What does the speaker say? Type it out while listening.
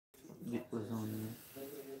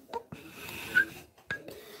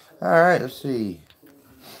All right, let's see.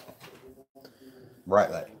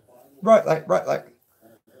 Bright light. Bright light, bright light.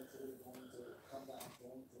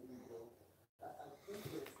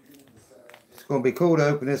 It's going to be cool to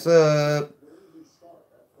open this up.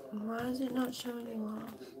 Why is it not showing you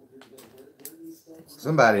off?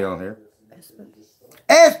 Somebody on here. Espens.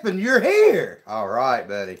 Espen, you're here. All right,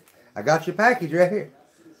 buddy. I got your package right here.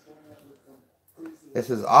 This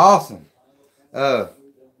is awesome.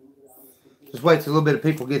 Just wait till a little bit of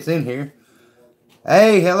people gets in here.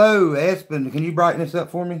 Hey, hello, Espen. Can you brighten this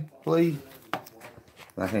up for me, please?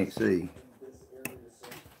 I can't see.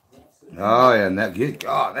 Oh, yeah, now, good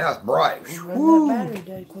God, now it's bright. Run that battery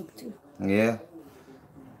dead quick, too. Yeah.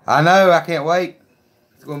 I know, I can't wait.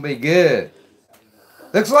 It's going to be good.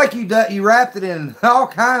 Looks like you wrapped it in all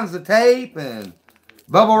kinds of tape and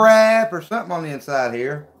bubble wrap or something on the inside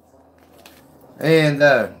here. And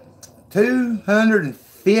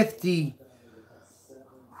 250.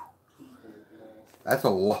 That's a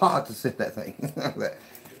lot to sit that thing.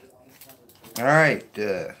 All right.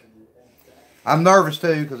 I'm nervous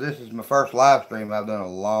too because this is my first live stream I've done in a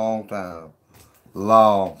long time.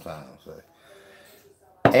 Long time. So.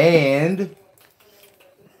 And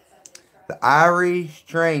the Irish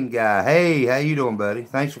train guy. Hey, how you doing, buddy?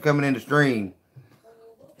 Thanks for coming in to stream.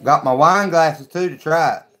 Got my wine glasses too to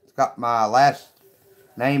try it. It's got my last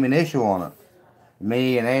name initial on it.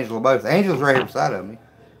 Me and Angela both. Angela's right here beside of me.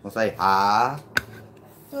 I'll say hi.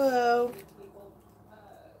 Hello.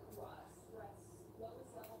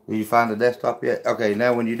 Did you find the desktop yet? Okay,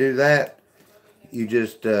 now when you do that, you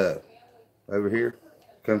just over here,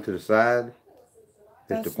 come to the side,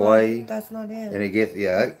 hit the play. That's not it. And it gets,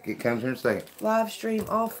 yeah, it comes in a second. Live stream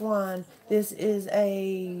offline. This is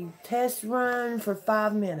a test run for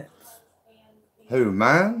 5 minutes. Who,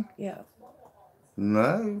 mine? Yeah.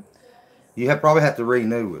 No. You probably have to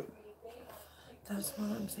renew it. That's what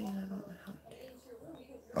I'm saying. I don't know how to do.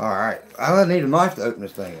 All right. I need a knife to open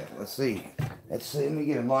this thing up. Let's see. Let me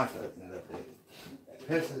get a knife to open it up there.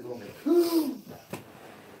 This is going to be cool.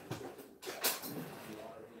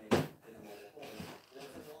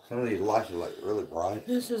 Some of these lights are like really bright.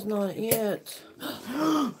 This is not it.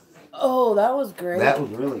 Oh, that was great. That was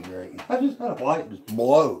really great. I just had a light just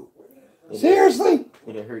blow. Seriously?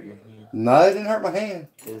 Did it hurt your hand? No, it didn't hurt my hand.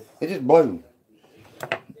 It just blew.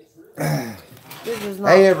 This is not,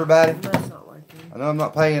 hey, everybody. That's not working. I know I'm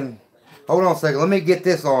not paying. Hold on a second. Let me get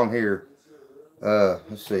this on here.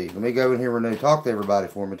 Let's see. Let me go in here and renew. Talk to everybody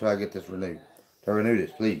for me until I get this renewed. To renew this,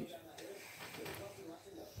 please.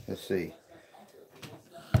 Let's see.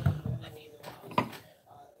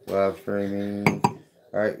 Live streaming.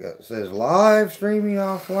 Alright, it says live streaming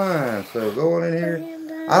offline. So go on in here.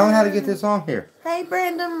 Brandon. I don't know how to get this on here. Hey,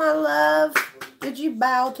 Brandon, my love. Did you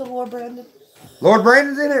bow to Lord Brandon? Lord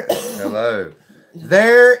Brandon's in there. Hello.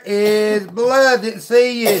 There is blood. Didn't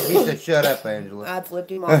see you. He said, shut up, Angela. I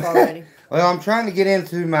flipped him off already. Well, I'm trying to get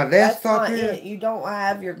into my desktop That's not here. it. You don't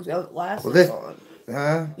have your glasses on.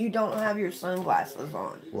 Huh? You don't have your sunglasses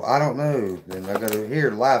on. Well, I don't know. Then I go to here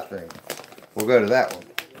to live stream. We'll go to that one.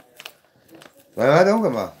 Well, I don't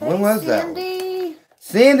know. When was that one? Cindy.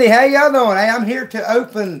 Cindy, how y'all doing? Hey, I'm here to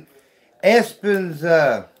open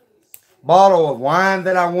Espens' bottle of wine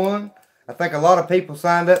that I won. I think a lot of people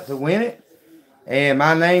signed up to win it. And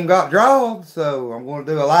my name got drawn, so I'm going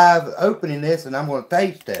to do a live opening this, and I'm going to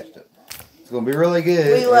taste test it. It's going to be really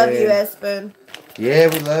good. We love you, Espen. Yeah,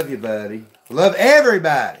 we love you, buddy. We love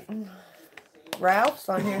everybody. Ralph's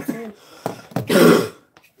on here, too.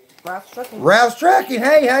 Ralph's Trucking. Ralph's Trucking.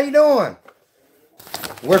 Hey, how you doing?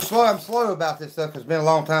 I'm slow about this stuff. It's been a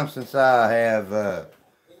long time since I have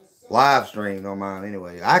live streamed on mine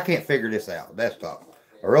anyway. I can't figure this out. Desktop.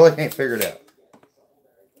 I really can't figure it out.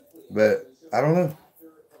 But I don't know.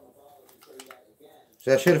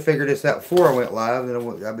 See, I should have figured this out before I went live,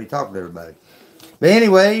 and I'd be talking to everybody. But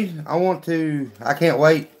anyway, I can't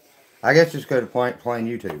wait. I guess just go to plain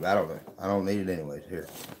YouTube. I don't know. I don't need it anyways. Here.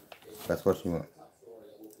 That's what you want.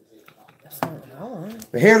 That's not what I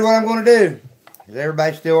want. But here's what I'm going to do. Is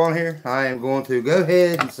everybody still on here? I am going to go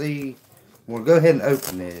ahead and see. I'm going to go ahead and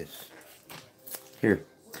open this. Here.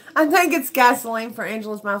 I think it's gasoline for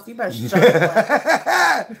Angela's mouth. You better shut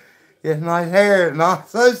up. Yes, nice hair. Not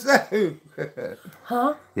so.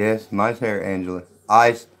 Huh? Yes, nice hair, Angela.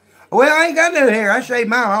 Ice. Well, I ain't got no hair. I shaved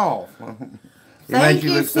mine off. It Thank makes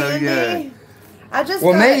you look so Cindy. young. I just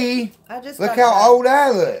Well, got me, it. I just look got how it old I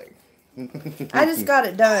look. I just got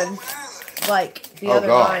it done, like, the Oh, other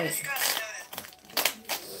God. night.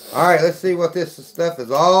 All right, let's see what this stuff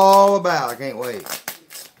is all about. I can't wait.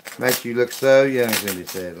 Makes you look so young, Cindy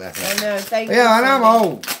said. I know, thank you. Yeah, and I'm Cindy.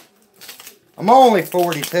 old. I'm only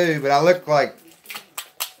 42, but I look like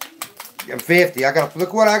I'm 50. I gotta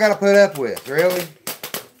look what I gotta put up with. Really?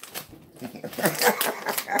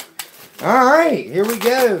 All right, here we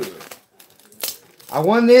go. I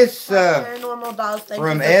won this Paranormal dolls. Thank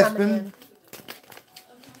from you for coming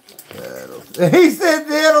Espens. in. He said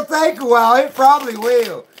it'll take a while. It probably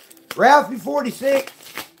will. Ralphie 46.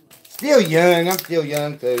 Still young. I'm still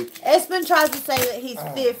young too. Espen tries to say that he's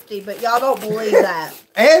 50, but y'all don't believe that.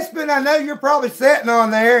 Espen, I know you're probably sitting on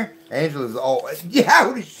there. Angela's old. Yeah,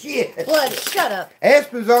 holy shit. Blood, shut up.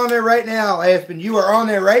 Espen's on there right now, Espen. You are on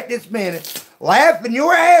there right this minute, laughing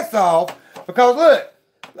your ass off. Because look,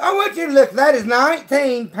 I want you to look. That is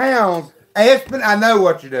 19 pounds. Espen, I know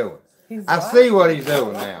what you're doing. I see what he's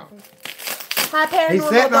doing now. Hi, Paranormal He's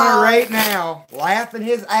sitting dolls. on right now, laughing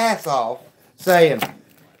his ass off, saying,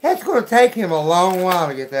 that's going to take him a long while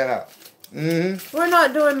to get that out. Mm-hmm. We're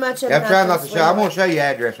not doing much of I'm trying not to show. I won't show you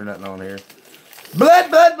address or nothing on here.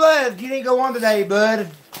 Blood. You didn't go on today, bud.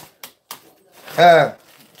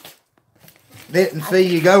 Didn't see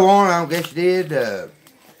you go on. I don't guess you did.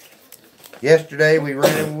 Yesterday we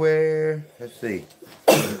ran where? Let's see.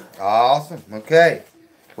 Awesome. Okay.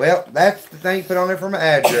 Well, that's the thing put on there for my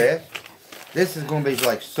address. This is going to be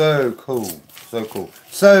like so cool. So cool.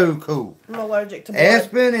 So cool. I'm allergic to blood.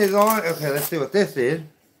 Espen is on. Okay, let's see what this is.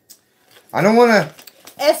 I don't want to.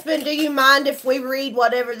 Espen, do you mind if we read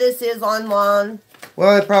whatever this is online?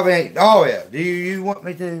 Well, it probably ain't. Oh, yeah. Do you want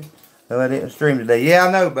me to? Oh, I didn't stream today. Yeah,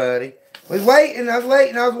 I know, buddy. I was waiting. I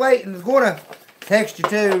was going to text you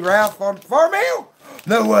too, Ralph. Farmville?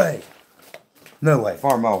 No way.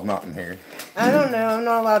 Farmville's not in here. I don't know. I'm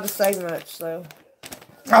not allowed to say much, so.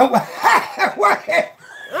 Oh, what?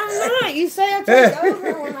 I'm not. You say I take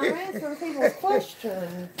over when I'm answering people's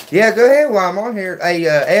questions. Yeah, go ahead while I'm on here. Hey,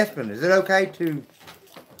 Espen, is it okay to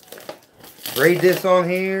read this on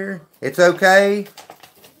here? It's okay.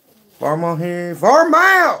 Farm on here.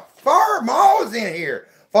 Farmall's in here.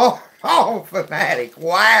 Farmall fanatic.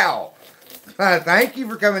 Wow. Thank you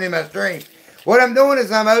for coming in my stream. What I'm doing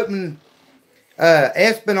is I'm opening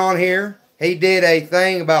Espen on here. He did a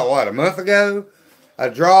thing about, what, a month ago? A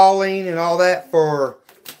drawing and all that for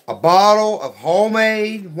a bottle of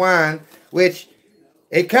homemade wine, which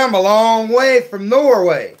it come a long way from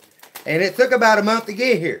Norway. And it took about a month to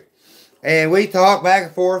get here. And we talked back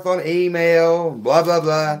and forth on email, blah, blah,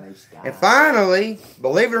 blah. And finally,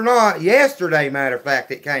 believe it or not, yesterday, matter of fact,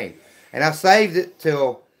 it came. And I saved it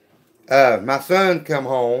till my son come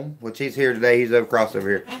home, which he's here today. He's across over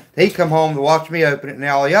here. He come home to watch me open it, and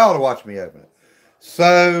all y'all to watch me open it.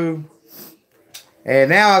 So, and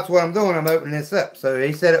now that's what I'm doing. I'm opening this up. So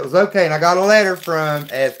he said it was okay, and I got a letter from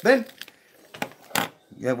Espens.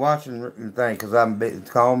 Yeah, watching the thing, because I'm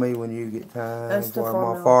call me when you get time. That's the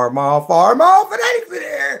Farmall fanatics in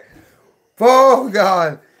here. Oh,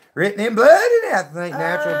 God. Written in blood and everything.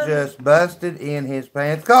 Natural just busted in his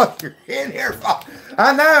pants. Cause you're in here.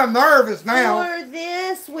 I know I'm nervous now. For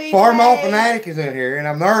this week. Farmall fanatic is in here, and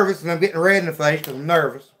I'm nervous, and I'm getting red in the face because I'm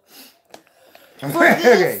nervous. For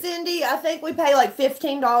this, Cindy, I think we pay like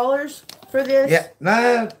 $15 for this. Yeah,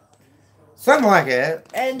 no, something like that.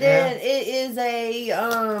 And then it is a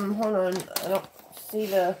hold on, I don't see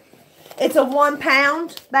the. It's a 1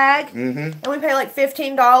 pound bag, and we pay like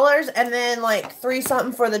 $15, and then like $3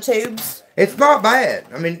 something for the tubes. It's not bad.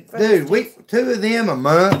 I mean, dude, we 2 of them a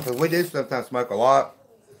month, but we do sometimes smoke a lot.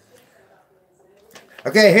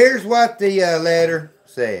 Okay, here's what the letter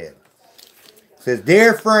said. It says,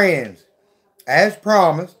 "Dear friends, as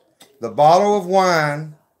promised, the bottle of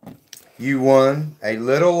wine you won a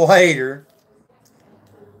little later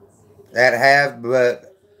that have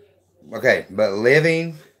but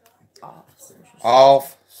living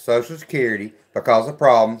off Social Security because of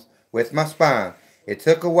problems with my spine. It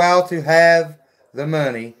took a while to have the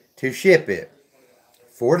money to ship it.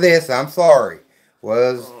 For this, I'm sorry.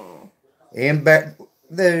 Was embarrassed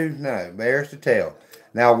to tell.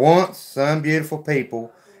 Now, once some beautiful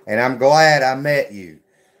people, and I'm glad I met you.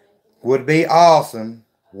 Would be awesome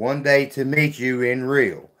one day to meet you in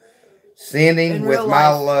real. Sending with my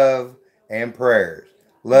love and prayers.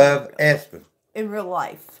 Love, Espens." In real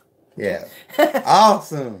life. Yeah.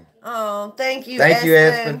 Awesome. Oh, thank you, Thank you,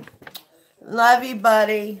 Espens. Love you,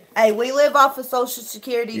 buddy. Hey, we live off of Social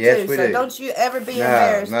Security too, so don't you ever be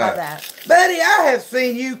embarrassed by that. Buddy, I have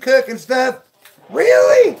seen you cook and stuff.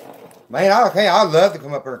 Really? Man, I'd love to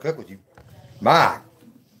come up here and cook with you. My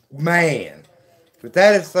man. But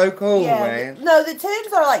that is so cool, man. No, the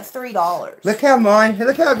tubes are like $3. Look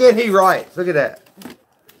how good he writes. Look at that.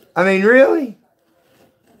 I mean, really?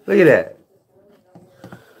 Look at that.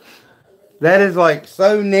 That is like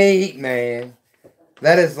so neat, man.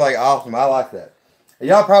 That is like awesome. I like that.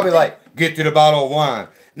 Y'all probably like, get to the bottle of wine.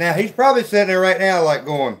 Now, he's probably sitting there right now like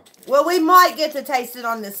going, Well, we might get to taste it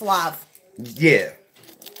on this live. yeah.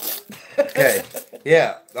 Okay.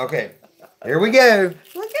 Yeah. Okay. Here we go.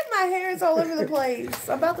 Look at my hair. It's all over the place.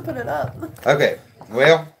 I'm about to put it up. Okay.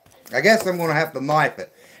 Well, I guess I'm going to have to knife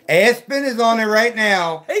it. Espen is on there right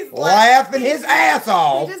now, He's laughing his ass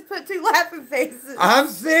off. He just put 2 laughing faces. I'm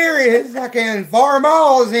serious. I can Farm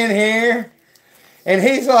All's in here. And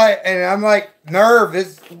he's like, and I'm like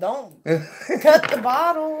nervous. Don't cut the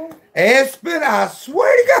bottle. Espen, I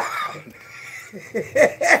swear to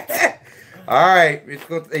God. All right.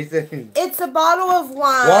 It's a bottle of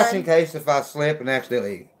wine. Watch in case if I slip and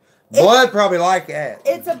accidentally eat. Blood probably like that.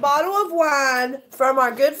 It's a bottle of wine from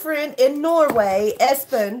our good friend in Norway,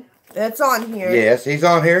 Espen. That's on here. Yes, he's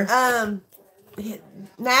on here.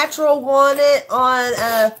 Natural won it on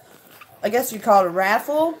I guess you'd call it a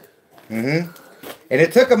raffle. Mm-hmm. And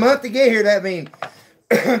it took a month to get here. That means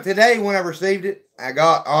today when I received it, I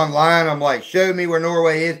got online. I'm like, show me where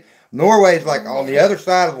Norway is. Norway's like on the other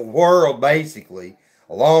side of the world, basically,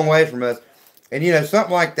 a long way from us. And, you know,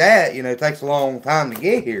 something like that, you know, takes a long time to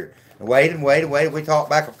get here. And waited. We talked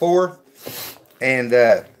back and forth. And,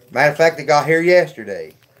 matter of fact, it got here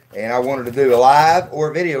yesterday. And I wanted to do a live or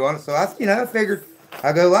a video on it. So, I figured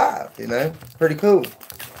I'd go live, you know. Pretty cool.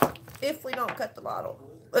 If we don't cut the bottle.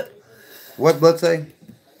 What Blood say?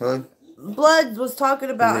 Hello? Blood was talking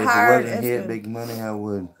about hiring Espen. Hit big money, I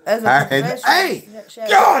would. As a professional Hey! chef.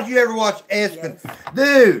 God, you ever watch Espens? Yes.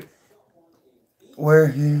 Dude! Where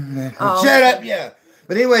you? Oh. Shut up, yeah.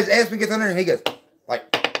 But anyways, Espen gets on there and he goes,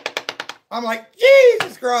 like, I'm like,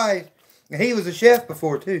 Jesus Christ. And he was a chef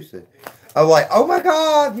before too, so I was like, oh my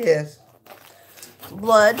God, yes.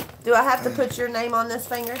 Blood. Do I have to put your name on this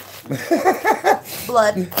finger?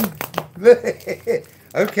 Blood.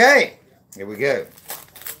 Okay, here we go.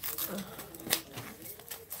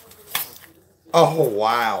 Oh,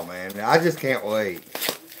 wow, man. I just can't wait.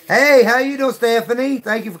 Hey, how you doing, Stephanie?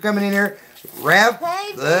 Thank you for coming in here. Ralph,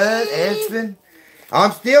 Hey, Blood, V. Espen.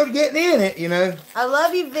 I'm still getting in it, you know. I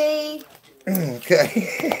love you, V. Okay.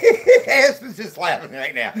 Espen's just laughing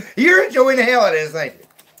right now. You're enjoying the hell out of this, ain't you?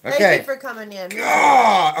 Okay. Thank you for coming in.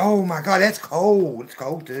 God, oh my God, that's cold. It's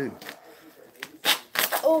cold too.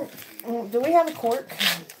 Oh, do we have a cork?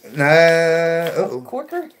 No. Uh-oh.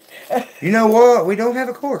 Corker? You know what? We don't have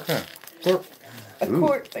a cork, huh? Cork. A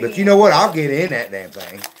cork. But you know what? I'll get in that damn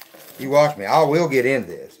thing. You watch me. I will get in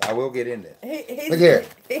this. I will get in this. Look here.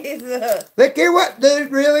 Look here, what,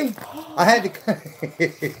 dude? Really? I had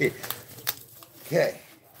to. Okay.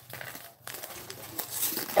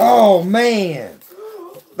 Oh man.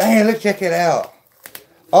 Man, look, check it out.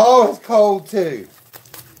 Oh, it's cold too.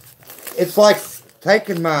 It's like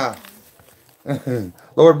taking my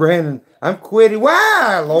Lord Brandon. I'm quitting.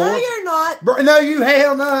 Why, Lord? No, you're not. No, you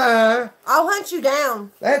hell no. I'll hunt you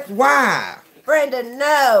down. That's why. Brandon,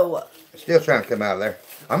 no. Still trying to come out of there.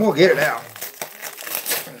 I'm gonna get it out.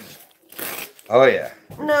 Oh yeah.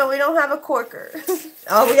 No, we don't have a corker.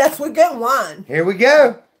 Oh, yes, we get wine. Here we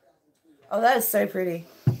go. Oh, that is so pretty.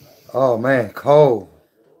 Oh man, cold.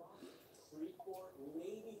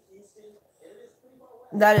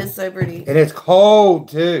 That is so pretty. And it's cold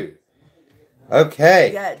too.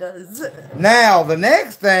 Okay. Yeah, it does. Now the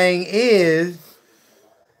next thing is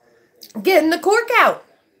Getting the cork out.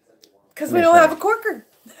 Because we don't have a corker.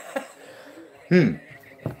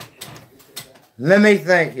 Let me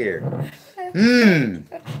think here.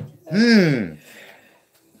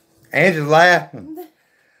 Angela's laughing.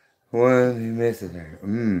 One, he misses her.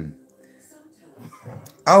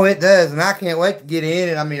 Oh, it does, and I can't wait to get in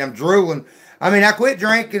it. I mean, I'm drooling. I mean, I quit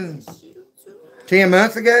drinking 10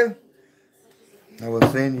 months ago. I will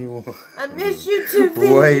send you one. I miss you too,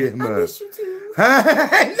 baby. Wait a minute. I miss you too.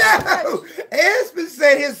 No! Espen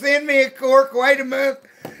said he'll send me a cork. Wait a minute.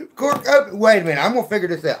 Cork open. Wait a minute. I'm going to figure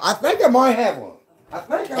this out. I think I might have one. I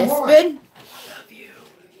think I might. Espen?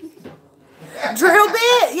 Drill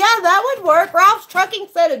bit? Yeah, that would work. Ralph's Trucking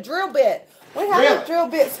said a drill bit. We have Really? a drill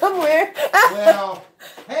bit somewhere. Well,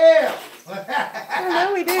 hell. I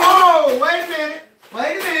know we do. Oh, wait a minute.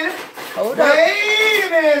 Wait a minute. Hold up. Wait a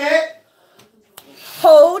minute.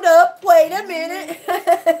 Hold up. Wait a minute.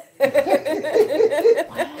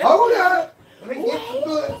 Hold up. Let me get some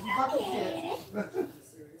good fucking shit.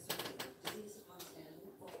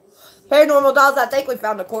 Paranormal Dolls, I think we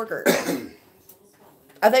found a corker.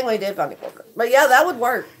 I think we did find a corker. But yeah, that would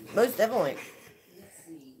work. Most definitely.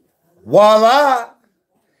 Voila.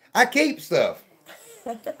 I keep stuff.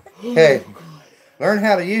 Hey, learn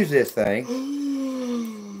how to use this thing.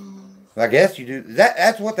 I guess you do.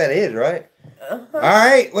 That's what that is, right? All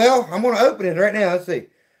right. Well, I'm going to open it right now. Let's see.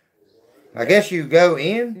 I guess you go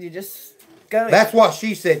in. You just Go in. That's what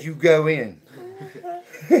she said. You go in.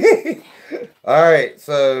 All right.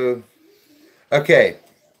 So, okay.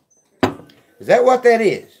 Is that what that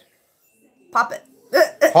is? Pop it.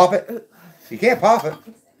 Pop it. You can't pop it.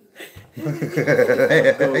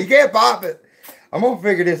 You can't pop it. I'm gonna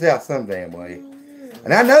figure this out some damn way.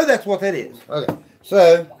 And I know that's what that is. Okay.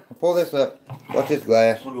 So, I'll pull this up. What's this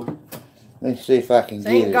glass? Let me see if I can get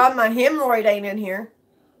Thank it. God my hemorrhoid ain't in here.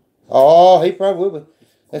 Oh, he probably will.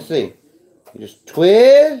 Let's see. You just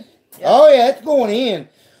twist. Yep. Oh, yeah, it's going in.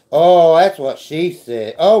 Oh, that's what she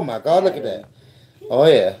said. Oh, my God, look at that. Oh,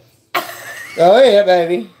 yeah. Oh, yeah,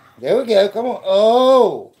 baby. There we go. Come on.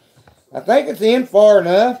 Oh, I think it's in far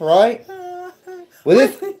enough, right? Well,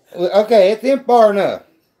 this, okay, it's in far enough.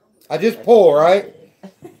 I just pull, right?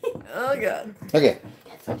 Oh, God. Okay.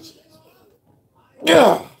 I'm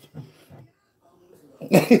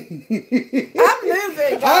moving,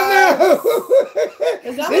 guys. I know.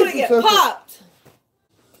 Because I'm going to get popped.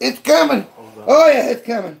 It's coming. Oh, yeah, it's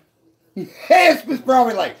coming. Espens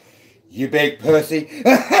probably like, you big pussy.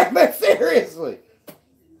 But seriously.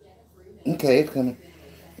 Okay, it's coming.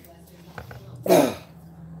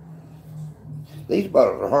 These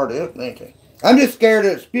bottles are hard to open, ain't they? I'm just scared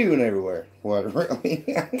of it spewing everywhere. What really?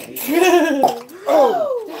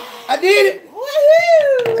 Oh, I did it.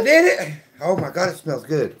 Woohoo! I did it. Oh my God, it smells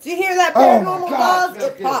good. Did you hear that, Paranormal Boss?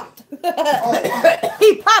 It good. popped. Oh.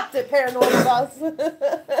 He popped it, Paranormal Boss.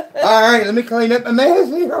 All right, let me clean up my mess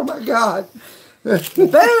here. Oh my God.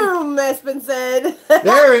 Boom, Espens said.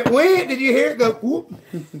 There it went. Did you hear it go? Whoop.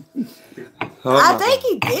 Oh I think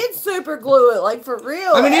he did super glue it, like for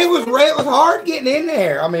real. I mean, it was hard getting in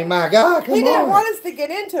there. I mean, my God, come on. He didn't want us to get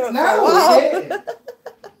into it for a No, while. he didn't.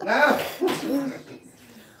 No.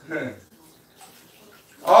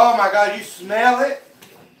 Oh my God, you smell it?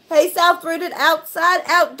 Hey, South Rooted Outside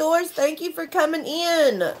Outdoors, thank you for coming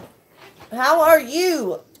in. How are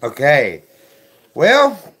you? Okay.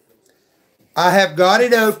 Well, I have got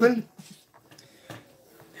it open.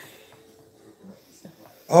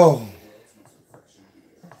 Oh.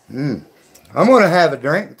 I'm going to have a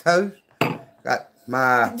drink, toast. Got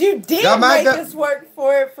my... You did make us work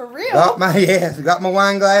for it for real. Got my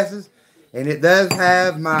wine glasses. And it does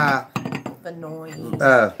have my...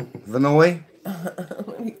 Vinoy.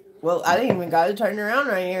 Well, I didn't even got to turn around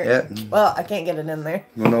right here. Yep. Well, I can't get it in there.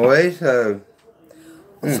 Vinoy, so...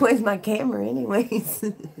 Where's my camera anyways?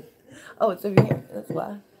 Oh, it's over here. That's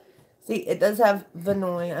why. See, it does have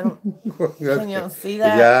Vinoy. I don't... Can y'all see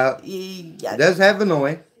that? Yeah. It does have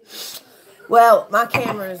Vinoy. Well, my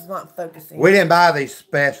camera is not focusing. We didn't buy these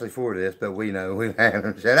specially for this, but we know we had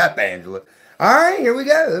them. Shut up, Angela. All right, here we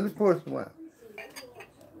go. Let's pour some wine.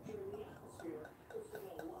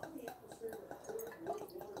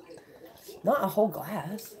 Not a whole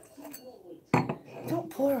glass. Don't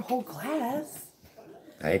pour a whole glass.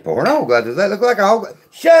 I ain't pouring a whole glass. Does that look like a whole glass?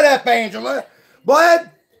 Shut up, Angela. Blood.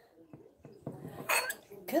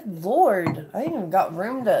 Good Lord. I ain't even got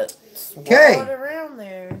room to swirl it around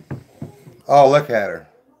there. Oh, look at her.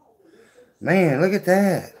 Man, look at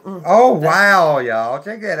that. Oh, wow, y'all.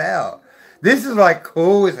 Check that out. This is like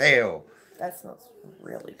cool as hell. That smells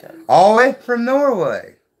really good. All the way from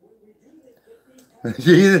Norway.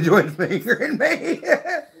 She enjoyed fingering me.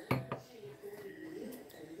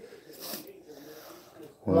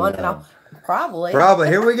 Want it all? Probably. Probably.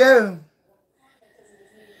 Here we go.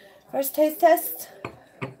 First taste test.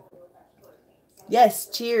 Yes,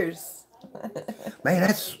 cheers. Man,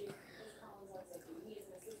 that's...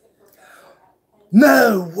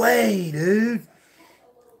 No way, dude.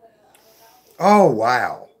 Oh,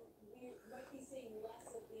 wow.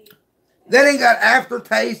 That ain't got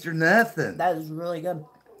aftertaste or nothing. That is really good.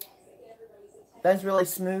 That's really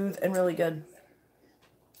smooth and really good.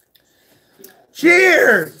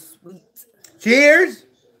 Cheers! Sweet. Cheers!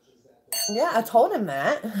 Yeah, I told him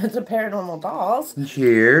that. It's a Paranormal Dolls.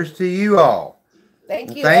 Cheers to you all.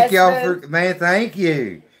 Thank you, Thank y'all Espens. for... Man, thank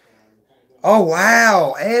you. Oh,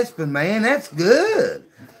 wow. Espens, man, that's good.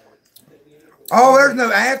 Oh, there's no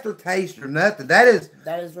aftertaste or nothing. That is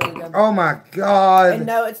really good. Oh, my God. And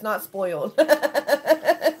no, it's not spoiled.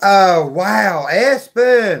 Oh, wow.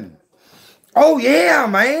 Espens. Oh, yeah,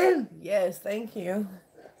 man. Yes, thank you.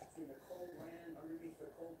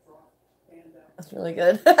 That's really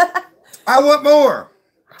good. I want more.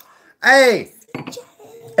 Hey,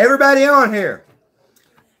 everybody on here.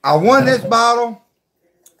 I won this bottle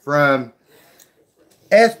from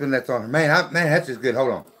Espens that's on her. Man, that's just good.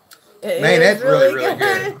 Hold on. Man, that's really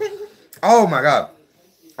good. Oh, my God.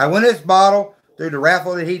 I won this bottle through the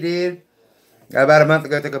raffle that he did about a month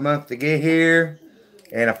ago. It took a month to get here.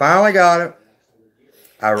 And I finally got it.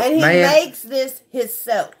 And he makes this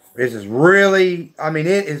himself. This is really, I mean,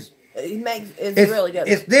 It's really good.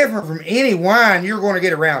 It's different from any wine you're going to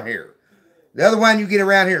get around here. The other wine you get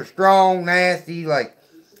around here is strong, nasty, like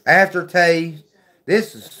aftertaste.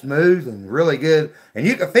 This is smooth and really good. And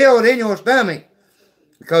you can feel it in your stomach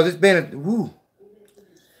because it's been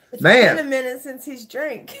It's been a minute since he's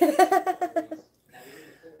drank.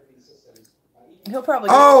 He'll probably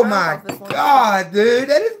get oh my God, dude.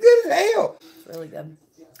 That is good as hell. It's really good.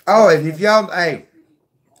 Oh, and if y'all, hey,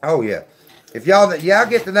 oh yeah. If y'all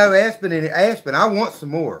get to know Espens, I want some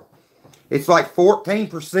more. It's like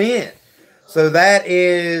 14%. So that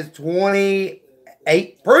is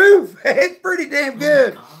 28 proof. It's pretty damn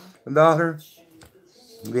good. Daughter,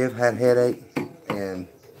 we have had a headache. And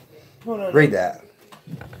read that.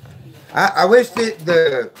 I wish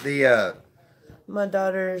that my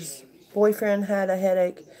daughter's boyfriend had a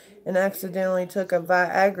headache and accidentally took a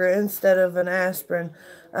Viagra instead of an aspirin.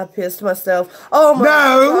 I pissed myself. Oh my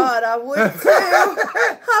God, I would too.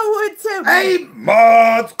 I would too. Hey,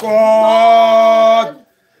 Mod Squad.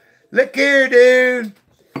 Look here, dude.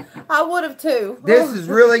 I would have too. This is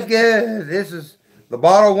really good. This is the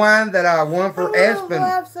bottle of wine that I won for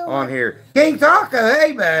Espens on here. King Taco,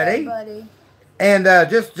 hey, buddy. Hey, buddy. And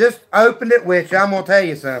just opened it, which I'm going to tell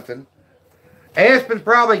you something. Espens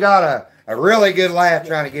probably got a really good laugh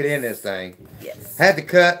trying to get in this thing. Yes. Had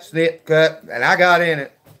to snip, cut, and I got in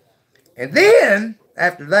it. And then,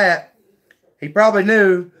 after that, he probably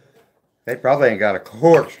knew they probably ain't got a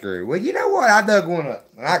corkscrew. Well, you know what? I dug one up,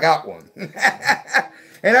 and I got one.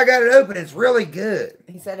 And I got it open. It's really good.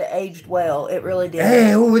 He said it aged well. It really did.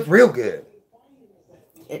 Hey, oh, it's real good.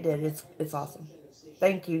 It did. It's awesome.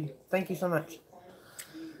 Thank you. Thank you so much.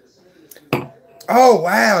 Oh,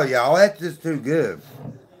 wow, y'all. That's just too good.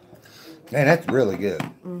 Man, that's really good.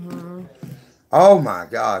 Mm-hmm. Oh, my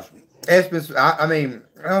gosh. Espens, I mean,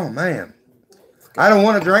 oh, man. I don't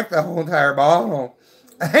want to drink the whole entire bottle.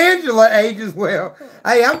 Angela ages well.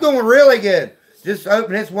 Hey, I'm doing really good. Just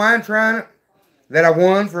open this wine, trying it, that I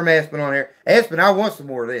won from Espens on here. Espens, I want some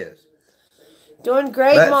more of this. Doing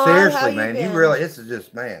great, but Maud. seriously, how man, you really, this is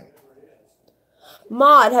just, man.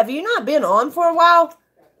 Maud, have you not been on for a while?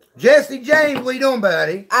 Jesse James, what you doing,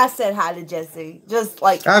 buddy? I said hi to Jesse. Just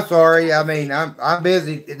like... I'm sorry. I mean, I'm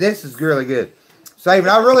busy. This is really good. Saving.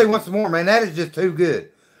 I really want some more, man. That is just too good.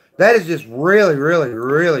 That is just really, really,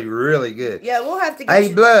 really, really good. Yeah, we'll have to get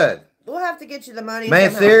you... blood. We'll have to get you the money.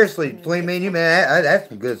 Man, seriously, between me and you, man, that's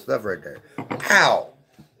some good stuff right there. Ow.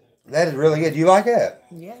 That is really good. You like that?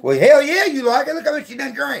 Yeah. Well, hell yeah, you like it. Look how much you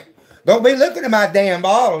done drink. Don't be looking at my damn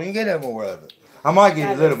bottle. You get no more of it. I might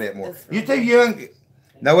get a little bit more. You too young.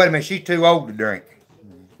 No, wait a minute. She's too old to drink.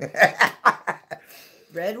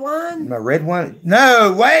 Red wine? My red wine?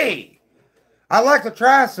 No, wait. I'd like to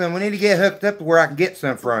try some. We need to get hooked up to where I can get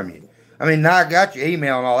some from you. I mean, now I got your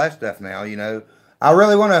email and all that stuff now, you know. I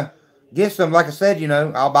really want to get some. Like I said, you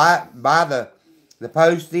know, I'll buy the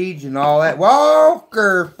postage and all that.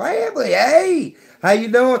 Walker family, hey. How you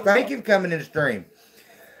doing? Thank you for coming in the stream.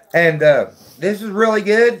 And this is really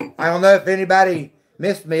good. I don't know if anybody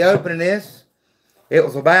missed me opening this. It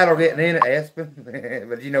was a battle getting in it, Espens.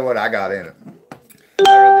 But you know what? I got in it.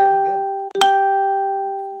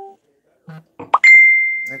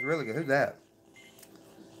 That's really good. Who's that?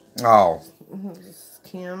 Oh.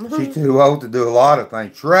 Kim. She's too old to do a lot of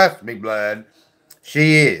things. Trust me, blood.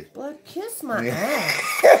 She is. Blood, kiss my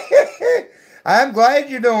ass. I'm glad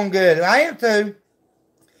you're doing good. I am too.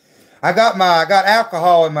 I got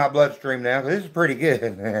alcohol in my bloodstream now, so this is pretty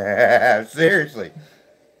good. Seriously.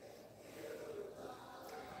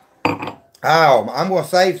 Oh, I'm going to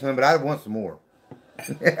save some, but I want some more.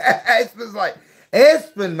 Espens like,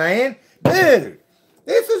 Espens, man. Dude,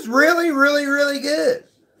 this is really, really, really good.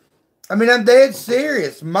 I mean, I'm dead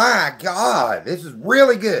serious. My God, this is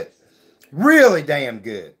really good. Really damn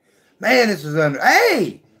good. Man, this is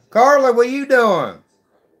Hey, Carla, what you doing?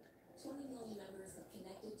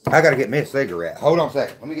 I got to get me a cigarette. Hold on a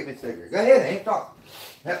second. Let me get me a cigarette. Go ahead, Hank. Talk.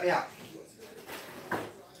 Help me out.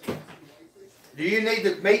 Do you need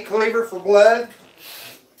the meat cleaver for blood?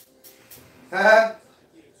 Huh?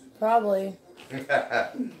 Probably.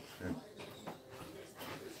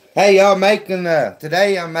 Hey, y'all making,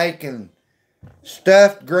 today I'm making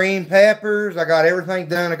stuffed green peppers. I got everything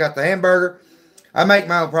done. I got the hamburger. I make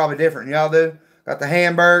mine probably different than y'all do. Got the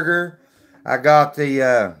hamburger. I got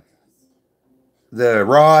the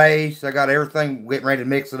rice. I got everything getting ready to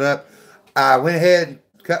mix it up. I went ahead and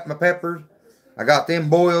cut my peppers. I got them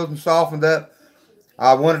boiled and softened up.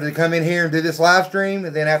 I wanted to come in here and do this live stream,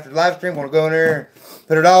 and then after the live stream, I want to go in there and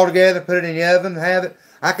put it all together, put it in the oven, and have it.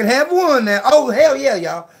 I can have one now. Oh, hell yeah,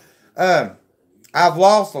 y'all. I've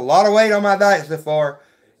lost a lot of weight on my diet so far,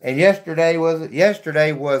 And yesterday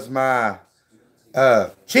was my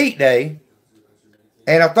cheat day.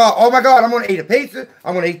 And I thought, oh my God, I'm going to eat a pizza.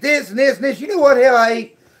 I'm going to eat this and this and this. You know what hell I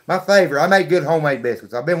ate? My favorite. I made good homemade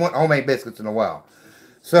biscuits. I've been wanting homemade biscuits in a while.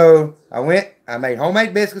 So I made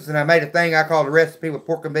homemade biscuits, and I made a thing I called a recipe with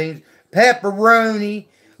pork and beans, pepperoni,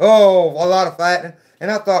 a lot of fattening.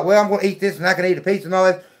 And I thought, well, I'm going to eat this, and I can eat a pizza and all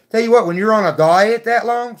that. Tell you what, when you're on a diet that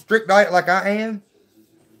long, strict diet like I am,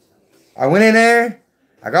 I went in there,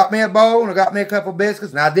 I got me a bowl, and I got me a couple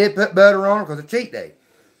biscuits, and I did put butter on them because it's a cheat day.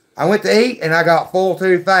 I went to eat, and I got full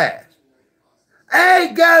too fast.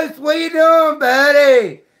 Hey, Ghost, what you doing,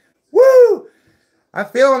 buddy? Woo! I'm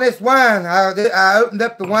feeling this wine. I opened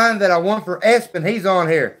up the wine that I won for Espens. He's on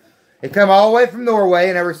here. It come all the way from Norway,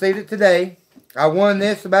 and I received it today. I won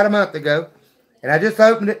this about a month ago, and I just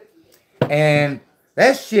opened it, and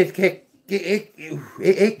that shit's kicking.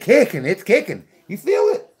 It's kicking. You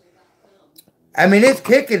feel it? I mean, it's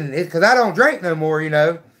kicking. It's because I don't drink no more, you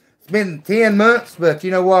know. It's been 10 months, but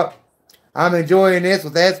you know what? I'm enjoying this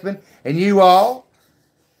with Espens and you all,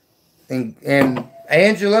 and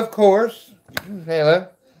Angela, of course. Hello.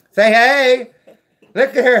 Say hey.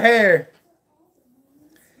 Look at her hair.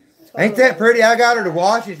 Ain't that pretty? I got her to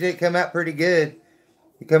wash it. It come out pretty good.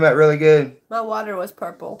 It come out really good. My water was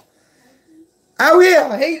purple. Oh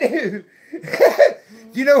yeah, he knew.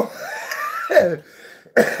 You know,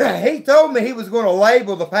 he told me he was going to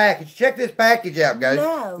label the package. Check this package out, guys.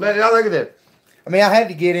 No. Look at this. I mean, I had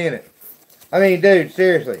to get in it. I mean, dude,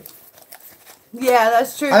 seriously. Yeah,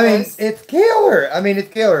 that's true. I mean, it's killer. It's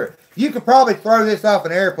killer. You could probably throw this off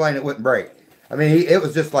an airplane, it wouldn't break. I mean, it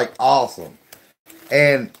was just like awesome.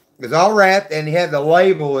 And it was all wrapped, and he had to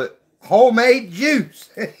label it homemade juice.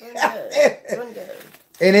 Good.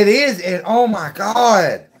 And it is, and oh my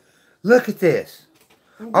God. Look at this.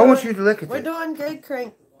 I want you to look at We're this. doing good,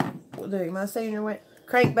 am I saying your way?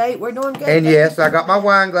 Crankbait, we're doing good. And yes, I got my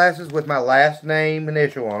wine glasses with my last name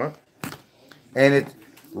initial on it. And it's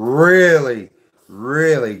really,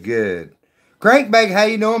 really good. Crankbait, how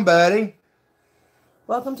you doing, buddy?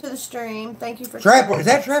 Welcome to the stream. Thank you for Trapper. Is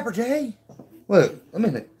that Trapper J? Look, a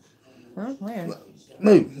minute. Huh? Where?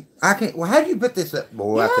 Move. I can't. Well, how do you put this up,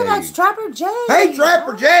 boy? Yeah, that's Trapper J. Hey,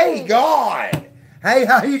 Trapper J. God. Hey,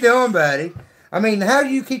 how you doing, buddy? I mean, how do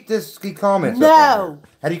you keep comments up on here?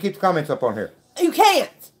 How do you keep the comments up on here? You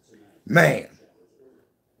can't. Man.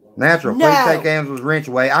 Natural. No. Please take Angela's wrench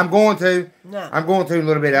away. I'm going to. No. I'm going to in a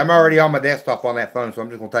little bit. I'm already on my desktop on that phone, so I'm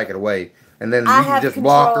just going to take it away. And then you I can have just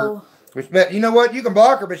control. block her. But you know what? You can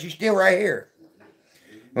block her, but she's still right here.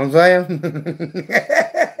 You know what I'm saying?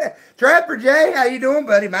 Trapper J, how you doing,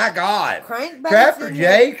 buddy? My God. Trapper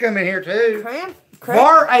J come in here, too.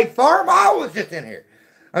 Farm Mall was just in here.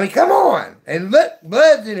 I mean, come on. And look,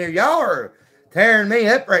 Bud's in here. Y'all are tearing me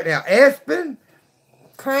up right now. Espens.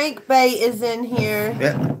 Crankbait is in here.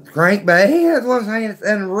 Yeah, crankbait. That's what I'm saying. It's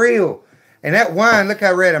unreal. And that wine, look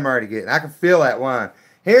how red I'm already getting. I can feel that wine.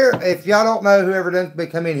 Here, if y'all don't know, whoever done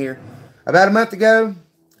come in here, about a month ago,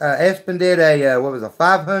 Espens did a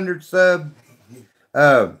 500 sub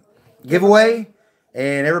giveaway,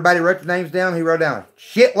 and everybody wrote their names down. He wrote down a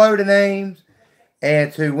shitload of names,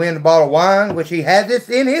 and to win the bottle of wine, which he had this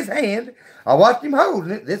in his hand. I watched him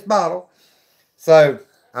holding it, this bottle. So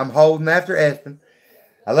I'm holding after Espens.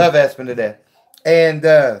 I love Espens to death. And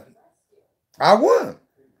I won.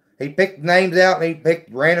 He picked names out, and he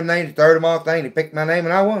picked random names, he threw them off thing, and he picked my name,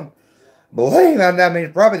 and I won. Believe me, I mean,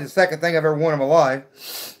 it's probably the second thing I've ever won in my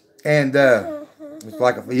life. And it's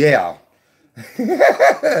like, yeah.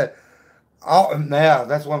 Now,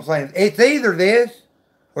 that's what I'm saying. It's either this,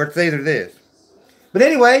 or it's either this. But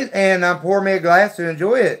anyways, and I'm pouring me a glass to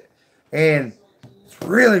enjoy it. And it's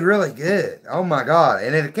really, really good. Oh, my God.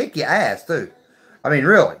 And it'll kick your ass, too. I mean,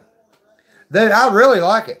 really. Dude, I really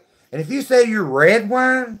like it. And if you say your red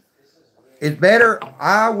wine is better,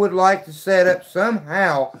 I would like to set up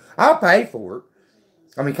somehow. I'll pay for it.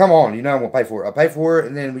 I mean, come on. You know I'm going to pay for it. I'll pay for it,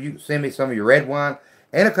 and then you send me some of your red wine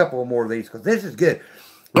and a couple more of these, because this is good.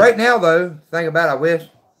 Right now, though, the thing about it, I wish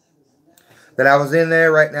that I was in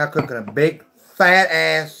there right now cooking a big,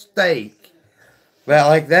 fat-ass steak. About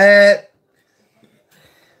like that.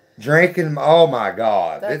 Drinking, oh my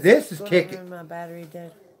God. This is kicking. My battery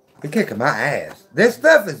dead. It's kicking my ass. This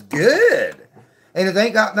stuff is good. And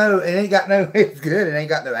it's got no, it's good. It ain't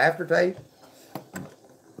got no aftertaste.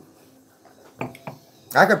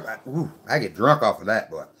 I get drunk off of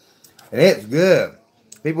that, boy. And it's good.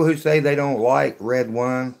 People who say they don't like red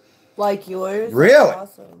wine. Like yours? Really?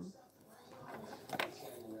 Awesome.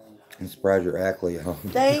 I'm surprised you're actually home.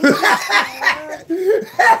 Thank you.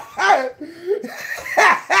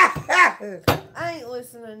 I ain't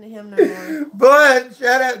listening to him no more. But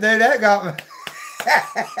shut up, dude. That got me.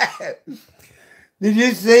 Did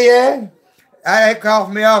you see it? That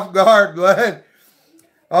caught me off guard, blood.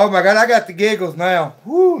 Oh my God, I got the giggles now.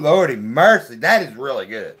 Whoo, Lordy mercy. That is really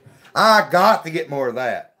good. I got to get more of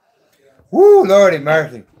that. Whoo, Lordy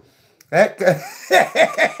mercy. That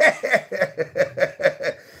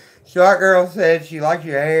Shark Girl said she likes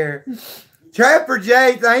your hair. Trapper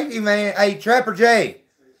J, thank you, man. Hey, Trapper J,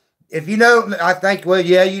 if you know, I think, well,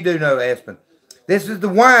 yeah, you do know Espens. This is the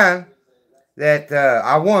wine that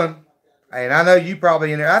I won, and I know you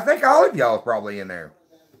probably in there. I think all of y'all is probably in there.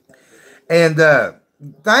 And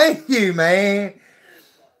thank you, man.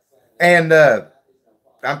 And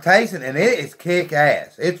I'm tasting, and it is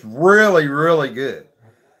kick-ass. It's really, really good.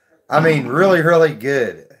 I mean, really, really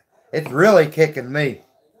good. It's really kicking me.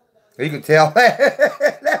 You can tell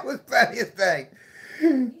that. That was the funniest thing.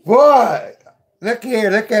 Boy, look here.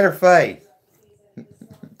 Look at her face.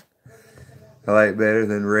 I like better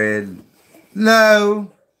than red.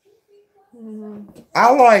 No.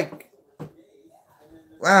 I like,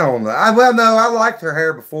 I don't know. Well, no, I liked her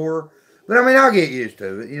hair before. But, I mean, I'll get used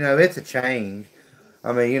to it. You know, it's a change.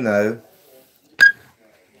 I mean, you know.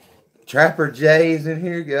 Trapper J's in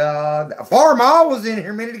here, God. Farmall was in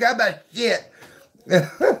here a minute ago about shit.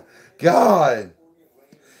 God.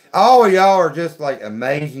 All of y'all are just like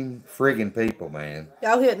amazing friggin' people, man.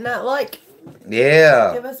 Y'all hitting that like.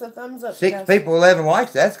 Yeah. Give us a thumbs up. 6 guys. people, 11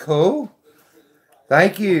 likes. That's cool.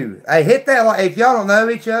 Thank you. Hey, hit that like. If y'all don't know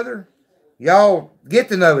each other, y'all get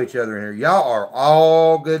to know each other in here. Y'all are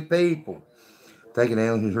all good people. Taking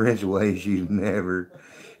Ellen's wrench away, she's never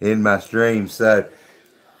in my stream. So,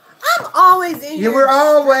 I'm always in you were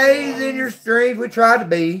always in your streams. We try to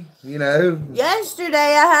be, you know. Yesterday,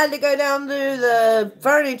 I had to go down to the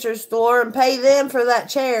furniture store and pay them for that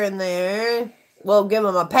chair in there. Well, give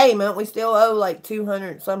them a payment. We still owe like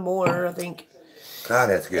 200 some more, I think.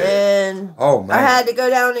 God, that's good. And oh, man. I had to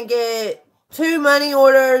go down and get 2 money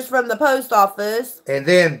orders from the post office. And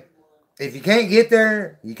then, if you can't get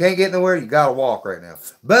there, you can't get nowhere, you got to walk right now.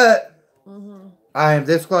 But, I am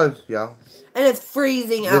this close, y'all. And it's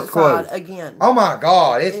freezing outside again. Oh my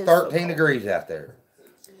God, it's 13 degrees out there.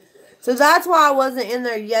 So that's why I wasn't in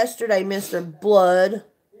there yesterday, Mr. Blood.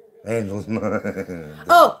 Angela's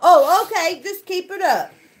okay, just keep it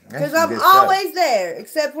up. Because I'm always there,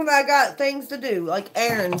 except when I got things to do, like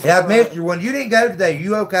errands. Yeah, I missed you. When you didn't go today,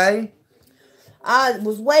 you okay? I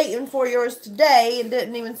was waiting for yours today and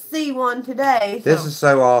didn't even see one today. So. This is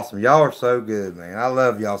so awesome. Y'all are so good, man. I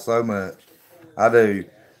love y'all so much. I do.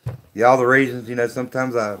 Y'all the reasons, you know,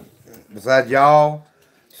 sometimes besides y'all,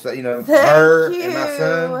 so, you know, her and my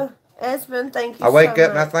son. Espens, thank you I wake so up much.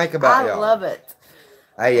 and I think about y'all. I love it.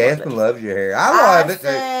 Hey, Espens loves your hair. I love it, too.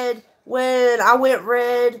 I said, when I went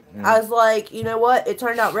red, I was like, you know what? It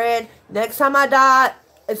turned out red. Next time I dye it,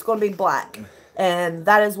 it's going to be black. And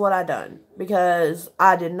that is what I done. Because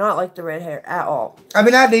I did not like the red hair at all. I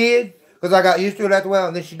mean, I did. Because I got used to it after a while,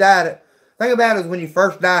 and then she dyed it. The thing about it is when you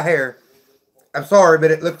first dye hair, I'm sorry,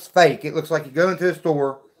 but it looks fake. It looks like you go into a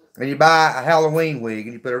store and you buy a Halloween wig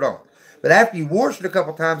and you put it on. But after you wash it a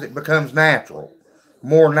couple times, it becomes natural.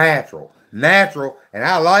 More natural. Natural. And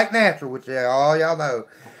I like natural, which all y'all know.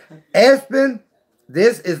 Espens,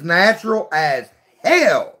 this is natural as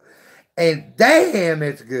hell. And damn,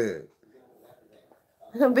 it's good.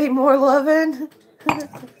 Be more loving.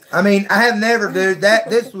 I mean, I have never, dude.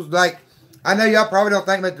 This was like, I know y'all probably don't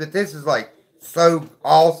think about it, but this is like so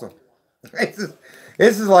awesome.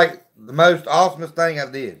 This is like the most awesomest thing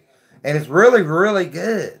I've did. And it's really, really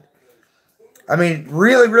good. I mean,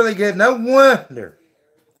 really, really good. No wonder.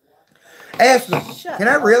 Espens, can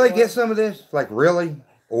I really get some of this? Like, really?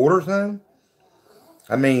 Order some?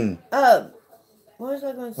 I mean, what was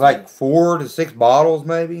I going to say? Like 4 to 6 bottles,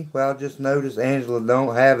 maybe? Well, just notice Angela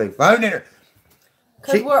don't have a phone in her.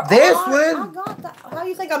 Because we're this on, one? I got that. How do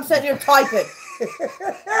you think I'm sitting here typing?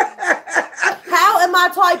 How am I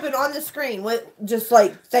typing on the screen? With just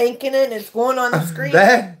like thinking it and it's going on the screen?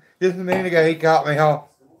 That, just a minute ago, he caught me off.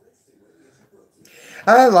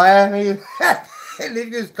 I was laughing. And he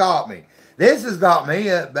just caught me. This has got me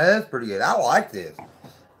up. That's pretty good. I like this.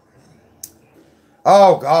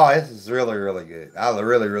 Oh, God, this is really, really good. I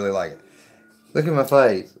really, really like it. Look at my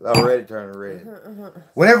face. I'm already turning red.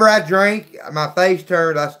 Whenever I drink, my face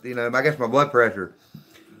turns, I guess my blood pressure.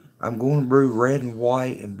 I'm going to brew red and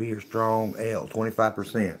white and beer strong ale,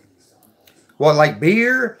 25%. What, like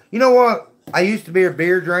beer? You know what? I used to be a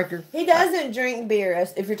beer drinker. He doesn't drink beer,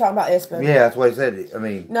 if you're talking about Espens. Yeah, that's what he said. I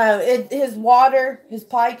mean. No, his water, his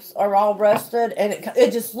pipes are all rusted, and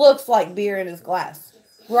it just looks like beer in his glass.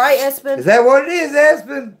 Right, Espens? Is that what it is,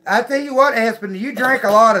 Espens? I tell you what, Espens, you drink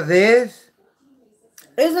a lot of this.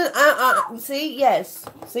 Isn't see, yes.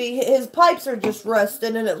 See, his pipes are just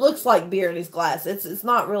rusted and it looks like beer in his glass. It's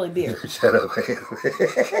not really beer. Shut up,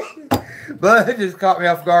 Blood just caught me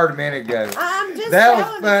off guard a minute ago. I'm just that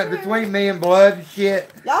was fun between me and Blood and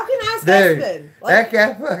shit. Y'all can ask Dude, that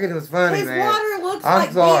guy fucking was funny, his man. His water looks I'm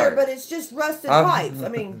like sorry. beer, but it's just rusted pipes. I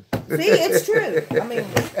mean, see, it's true. I mean,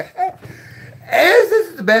 this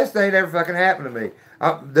is the best thing that ever fucking happened to me.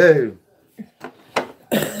 Dude.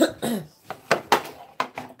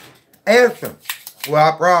 Espens.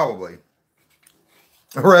 Well, probably.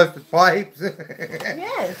 Rusted pipes.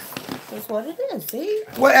 Yes. That's what it is, see?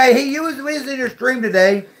 Well, hey, he was in your stream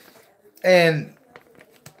today, and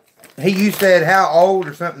you said, how old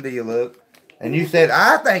or something do you look? And you said,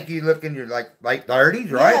 I think you look in your, like, late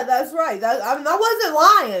 30s, right? Yeah, that's right. I wasn't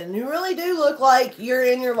lying. You really do look like you're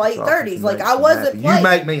in your late 30s. Like, I wasn't playing. You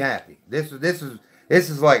make me happy. This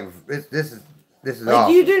is like like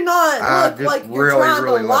awesome. You do not look like you're really, trying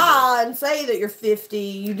really to lie and say that you're 50.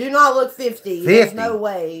 You do not look 50. 50? There's no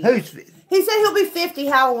way. Who's 50? He said he'll be 50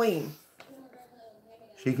 Halloween.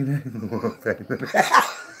 She can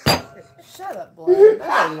Shut up, boy.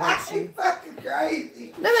 Nobody likes you. Fucking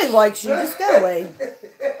crazy. Nobody likes you. Just go away.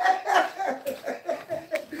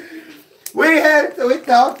 We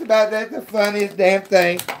talked about that, the funniest damn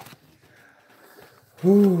thing.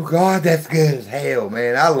 Ooh, God, that's good as hell,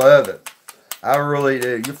 man. I love it. I really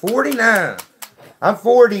do. You're 49. I'm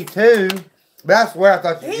 42. But I swear I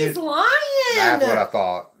thought you He's lying. That's what I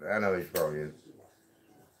thought. I know he's probably is.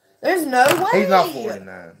 There's no way. He's not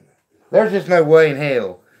 49. There's just no way in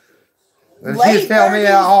hell. And Late she's telling me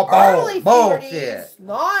all bullshit.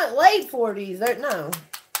 Not late 40s. No.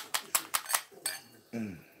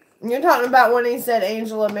 You're talking about when he said,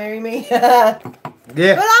 Angela, marry me? Yeah.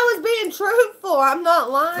 But I was being truthful. I'm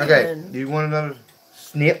not lying. Okay. Do you want another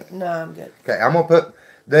snip? No, I'm good. Okay, I'm going to put...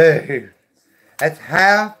 Dude. That's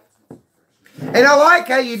how... And I like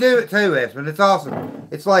how you do it too, Espens. It's awesome.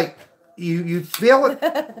 It's like you feel it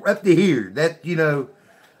up to here. That, you know...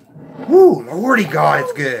 Woo, Lordy God,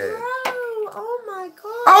 it's good. Oh my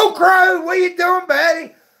God. Oh, Crow, what you doing,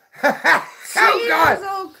 buddy? Oh, God.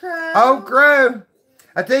 Old Crow. Old Crow.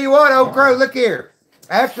 I tell you what, Old Crow, look here.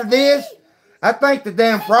 After this, I think the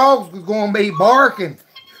damn frogs was going to be barking.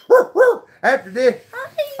 After this.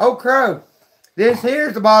 Old Crow, this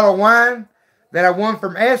here's the bottle of wine that I won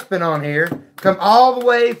from Espens on here. Come all the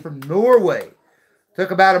way from Norway.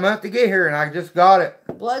 Took about a month to get here, and I just got it.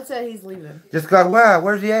 Blood said he's leaving. Just got, wow,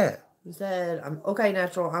 where's he at? He said, okay,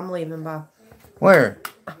 Natural, I'm leaving, bye. Where?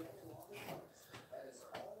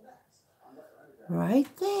 Right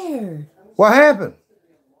there. What happened?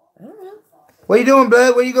 I don't know. What you doing,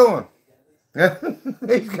 bud? Where you going?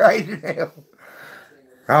 He's crazy now.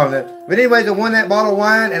 I don't know. But anyways, I won that bottle of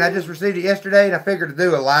wine, and I just received it yesterday, and I figured to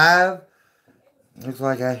do a live. Looks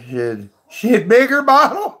like I should. Shit, bigger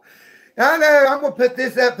bottle? I know. I'm going to put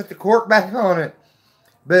this up, put the cork back on it.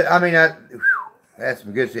 But, I mean, that's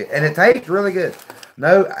some good shit. And it tastes really good.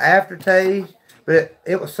 No aftertaste. But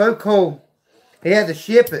it was so cool. He had to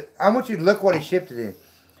ship it. I want you to look what he shipped it in.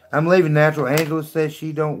 I'm leaving Natural. Angela says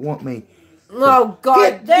she don't want me. Oh,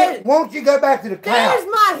 God. Won't you go back to the couch? There's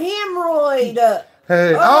my hemorrhoid.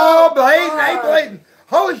 Oh, blazing. Hey, blazing.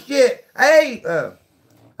 Holy shit. Hey.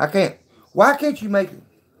 I can't. Why can't you make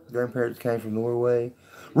grandparents came from Norway?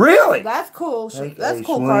 Really? That's cool. Take That's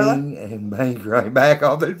cool, Carla. And bank right back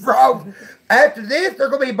on the frogs. After this, they're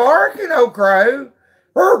going to be barking, Old Crow.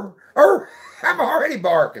 I'm already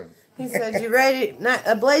barking. He said, you ready?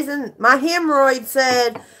 Blazing, my hemorrhoid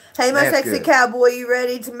said, hey, my That's sexy good. cowboy, you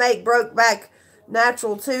ready to make Brokeback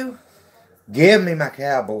Natural too? Give me my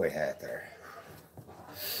cowboy hat there.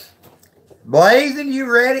 Blazing, you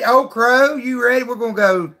ready? Old Crow, you ready? We're going to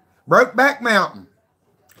go Brokeback Mountain.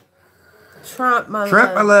 Trump, my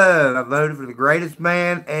love. I've voted for the greatest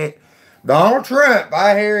man at Donald Trump.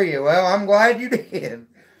 I hear you. Well, I'm glad you did.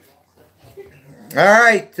 All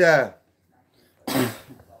right.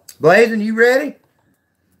 Blazing, you ready?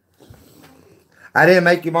 I didn't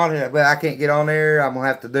make him on here, but I can't get on there. I'm going to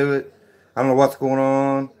have to do it. I don't know what's going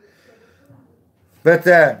on. But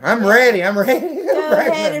I'm ready. I'm ready. Go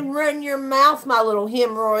ahead and run your mouth, my little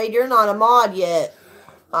hemorrhoid. You're not a mod yet.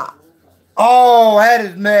 Oh, that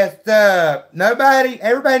is messed up.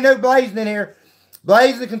 Everybody knows Blazing in here.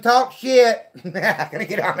 Blazing can talk shit. I'm going to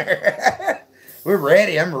get on there. We're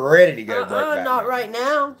ready. I'm ready to go. Not right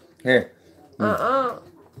now. Here.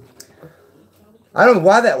 I don't know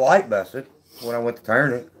why that light busted when I went to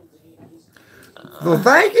turn it. Well,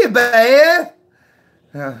 thank you, Beth.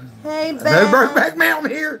 Hey, Beth. No Brokeback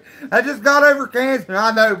Mountain here. I just got over cancer.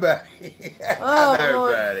 I know, buddy. Oh, I know,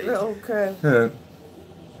 Lord. buddy. Okay.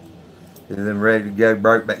 And then ready to go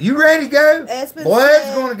Brokeback. You ready to go? Espens Bud's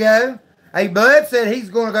said- going to go. Hey, Bud said he's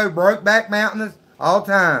going to go Brokeback Mountain all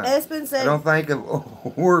time. Espens said, I don't think of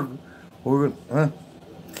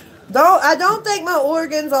I don't think my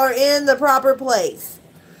organs are in the proper place.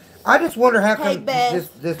 I just wonder how Hey, come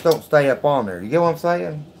Beth. this don't stay up on there. You get what I'm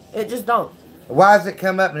saying? It just don't. Why does it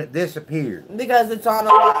come up and it disappears? Because it's on a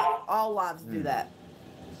live. All lives do that.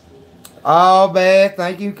 Oh, Beth,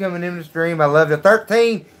 thank you for coming in the stream. I love you.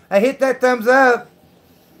 13. Hey, hit that thumbs up.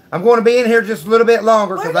 I'm going to be in here just a little bit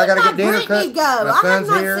longer because I got to get dinner Brittany cooked. go? My I have son's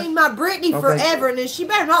not here. seen my Brittany Okay. forever, and she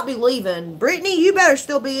better not be leaving. Brittany, you better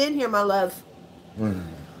still be in here, my love.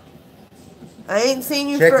 I ain't seen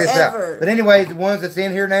you Check this out. forever. But anyway, the ones that's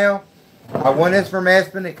in here now, one is from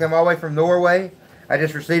Espens. It come all the way from Norway. I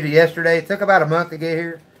just received it yesterday. It took about a month to get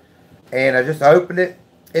here. And I just opened it.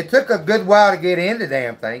 It took a good while to get in the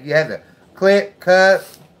damn thing. You had to click, cut,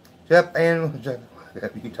 jump, and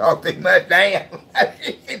you talk too much, damn.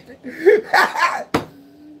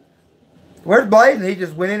 Where's Bladen? He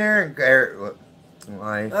just went in there and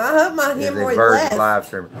I hope my is a hemorrhoid virgin left. live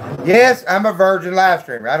streamer. Yes, I'm a virgin live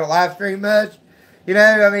streamer. I don't live stream much. You know,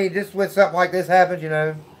 I mean, just when something like this happens, you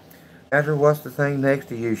know. After what's the thing next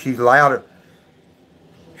to you? She's louder.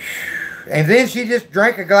 And then she just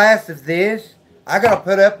drank a glass of this. I got to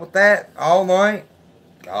put up with that all night.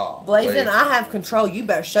 Oh, Blazin, I have control. You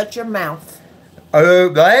better shut your mouth. Oh,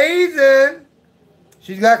 Blazin.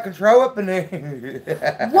 She's got control up in there.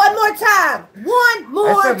 One more time. One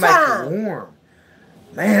more that stuff time. makes it warm.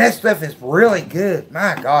 Man, that stuff is really good.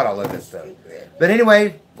 My God, I love this stuff. But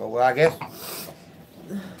anyway, well, I guess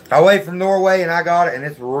I wait from Norway and I got it, and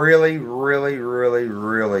it's really, really, really,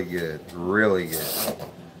 really good. Really good.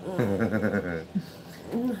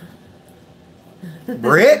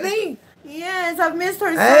 Brittany? Yes, I've missed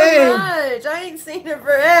her so Hey. much. I ain't seen her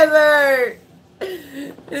forever.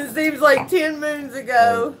 It seems like 10 moons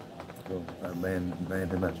ago. I'm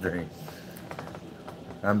abandoning my stream.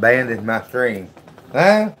 I'm abandoning my stream.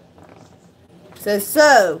 Huh? So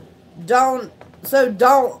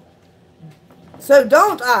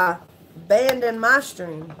don't I abandon my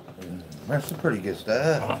stream. That's some pretty good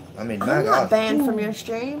stuff. I mean, my I'm not God. banned from your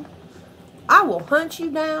stream. I will hunt you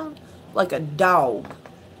down like a dog.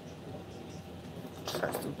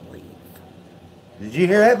 Trust and believe. Did you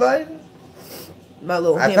hear that, baby? My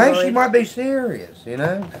little I think she hemorrhoid. might be serious, you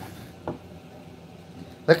know?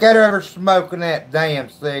 Look at her ever smoking that damn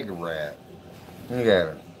cigarette. Look at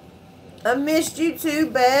her. I missed you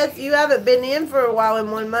too, Beth. You haven't been in for a while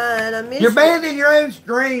in one mine. I missed You're you. banning your own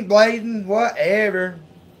stream, Bladen. Whatever.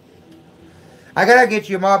 I gotta get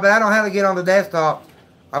you a mob, but I don't know how to get on the desktop.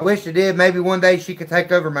 I wish I did. Maybe one day she could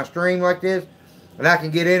take over my stream like this, and I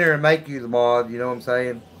can get in there and make you the mod. You know what I'm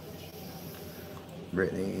saying?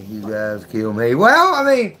 Brittany, you guys kill me. Well, I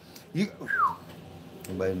mean, you.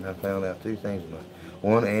 Bladen, I found out two things.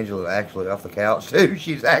 One, Angela actually off the couch. Two,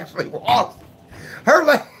 she's actually walked. Her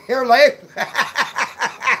leg.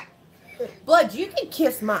 Blood, you can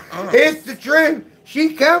kiss my ass. It's the truth.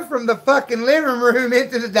 She come from the fucking living room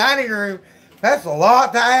into the dining room. That's a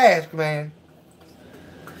lot to ask, man.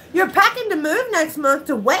 You're packing to move next month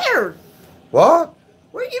to where? What?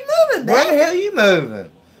 Where are you moving, Where the Beth? hell are you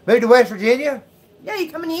moving? Move to West Virginia? Yeah,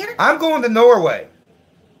 you coming here? I'm going to Norway.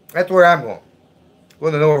 That's where I'm going.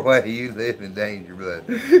 Going to Norway. You live in danger, blood.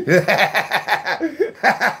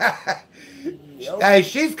 Hey,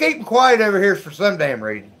 she's keeping quiet over here for some damn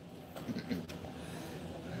reason.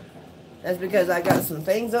 That's because I got some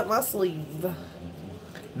things up my sleeve.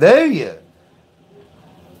 Do you?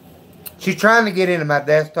 She's trying to get into my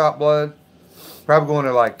desktop, blood. Probably going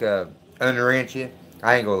to like unwrench you.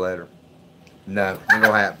 I ain't gonna let her. No, ain't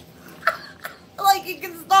gonna happen. Like you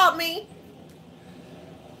can stop me.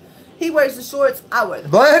 He wears the shorts, I wear the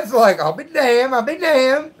Blood's like, I'll be damned. I'll be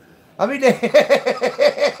damned. I'll be damned.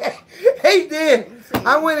 He did.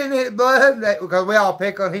 I went in it, blood, because we all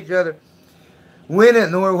pick on each other. Went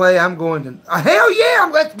in Norway. I'm going to. Hell yeah!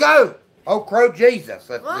 Let's go. Oh, crow Jesus.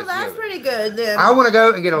 Well, that's pretty good then. I want to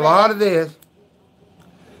go and get a lot of this.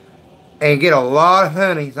 And get a lot of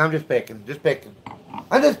honeys. I'm just picking. Just picking.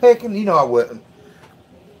 I'm just picking. You know I wouldn't.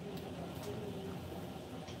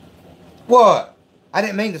 What? I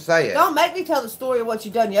didn't mean to say it. Don't make me tell the story of what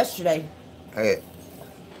you done yesterday. Hey.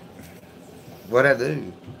 What'd I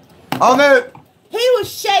do? Oh, no. He was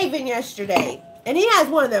shaving yesterday. And he has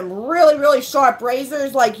one of them really, really sharp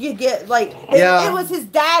razors. Like you get, like it was his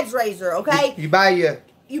dad's razor. Okay. You buy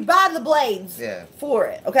the blades. For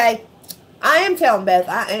it. Okay. I am telling Beth.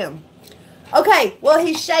 I am. Okay. Well,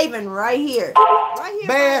 he's shaving right here. Right here.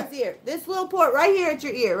 Beth. By his ear. This little part right here at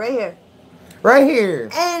your ear. Right here. Right here.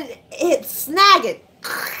 And it's snagging.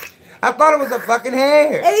 I thought it was a fucking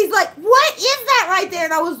hair. And he's like, "What is that right there?"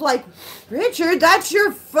 And I was like, "Richard, that's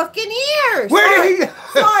your fucking ear." Sorry,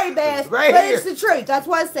 Beth. Right but here. It's the truth. That's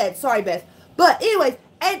what I said. Sorry, Beth. But anyways,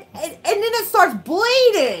 and then it starts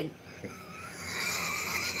bleeding.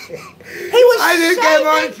 He was. I just came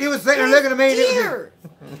on and she was sitting there looking at me.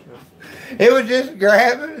 It was just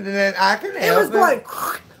grabbing, and then I could help it. Was going.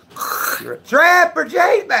 Trap or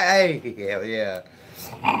Jay, hey, hell yeah.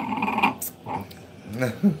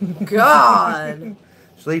 God.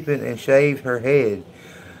 Sleeping and shaved her head.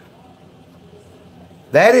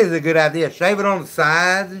 That is a good idea. Shave it on the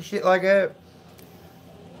sides and shit like that.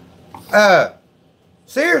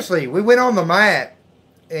 Seriously, we went on the mat,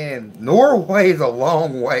 and Norway's a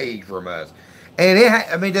long way from us. And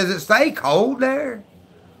I mean, does it stay cold there?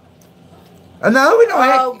 No, we don't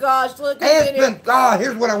have. Oh gosh, look at it. God,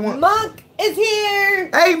 here's what I want. Monk is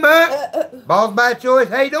here. Hey, Monk. Balls by choice.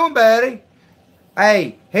 How you doing, buddy?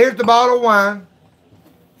 Hey, here's the bottle of wine.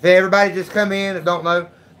 If everybody just come in and don't know,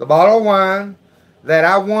 the bottle of wine that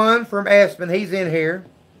I won from Espens, he's in here.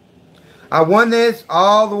 I won this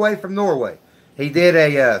all the way from Norway. He did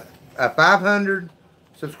a 500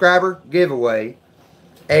 subscriber giveaway,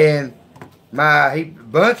 and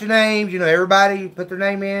bunch of names, you know, everybody put their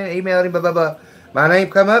name in, emailed him, blah, blah, blah. My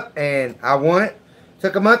name come up, and I won it.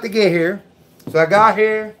 Took a month to get here. So I got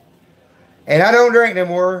here, and I don't drink no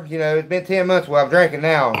more. You know, it's been 10 months while I'm drinking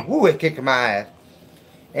now. Woo, it's kicking my ass.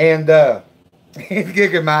 And, it's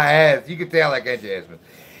kicking my ass. You can tell that, can't you, Espens?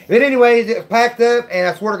 But anyways, it was packed up, and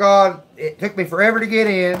I swear to God, it took me forever to get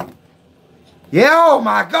in. Yeah, oh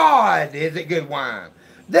my God, is it good wine.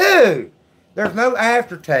 Dude, there's no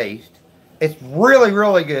aftertaste. It's really,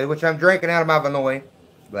 really good, which I'm drinking out of my Vinoy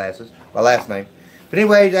glasses, my last name. But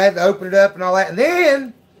anyways, I had to open it up and all that. And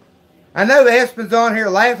then, I know Espens on here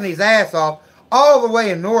laughing his ass off all the way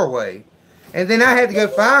in Norway. And then I had to go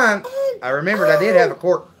find, I remembered I did have a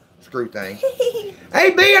corkscrew thing. Hey,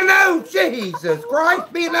 B&O, Jesus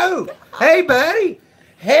Christ, B&O. Hey, buddy,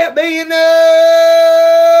 help B&O.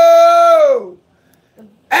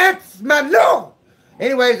 That's my no.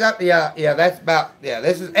 Anyways, yeah, that's about,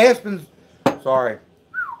 this is Espens. Sorry.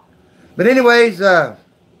 But anyways, that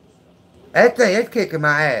thing, it's kicking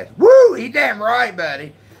my ass. Woo, he damn right,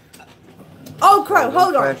 buddy. Oh, crap,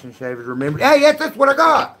 hold on. Fashion shavers, remember. Hey, that's what I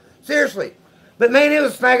got. Seriously. But man, it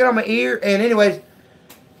was snagging on my ear. And anyways,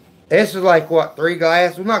 this is like, what, 3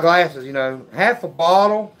 glasses? Well, not glasses, you know. Half a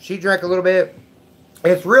bottle. She drank a little bit.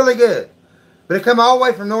 It's really good. But it come all the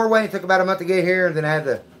way from Norway. It took about a month to get here. And then I had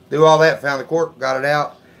to do all that. Found the cork, got it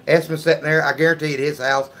out. Espens sitting there, I guarantee at his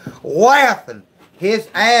house, laughing his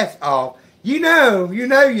ass off. You know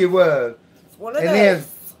you was. It's one of those,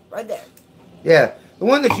 right there. Yeah, the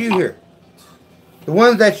one that you hear. The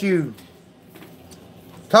ones that you,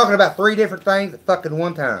 talking about 3 different things at fucking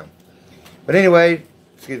one time. But anyway,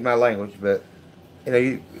 excuse my language, but, you know,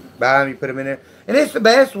 you buy them, you put them in there. And it's the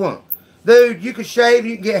best one. Dude, you can shave,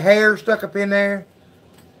 you can get hair stuck up in there.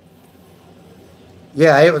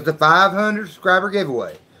 Yeah, it was the 500 subscriber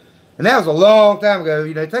giveaway. And that was a long time ago.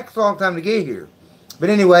 You know, it takes a long time to get here. But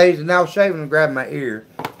anyways, and I was shaving and grabbing my ear.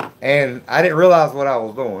 And I didn't realize what I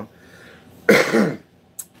was doing.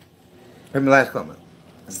 Here's my last comment.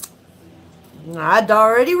 I'd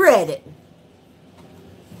already read it.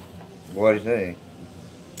 What did you say?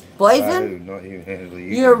 Blazing? Not you,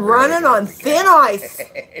 You're running on thin ice.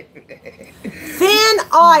 Thin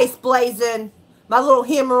ice, Blazing. My little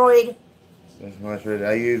hemorrhoid. That's nice.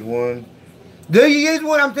 I use one. Do you use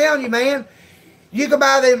one? I'm telling you, man. You can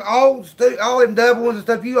buy them all them double ones and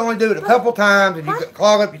stuff. You only do it a couple times, and you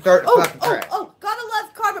clog up your third fucking track. Gotta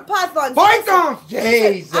love carpet pythons. Pythons,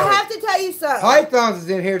 Jesus. I have to tell you something. Pythons is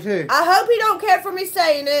in here too. I hope he don't care for me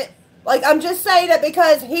saying it. Like, I'm just saying it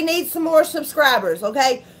because he needs some more subscribers.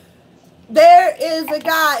 Okay. There is a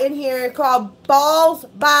guy in here called Balls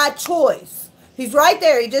by Choice. He's right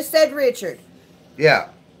there. He just said Richard. Yeah.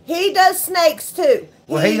 He does snakes too.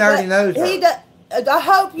 Well, he already knows her. He does. I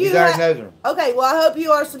hope you. He already knows her. Okay, well, I hope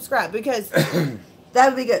you are subscribed because that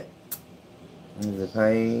would be good. The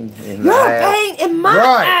pain in You're a pain in my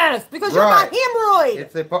ass because you're my hemorrhoid.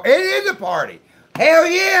 It is a party. Hell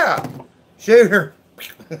yeah. Shoot her.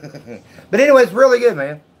 But anyway, it's really good,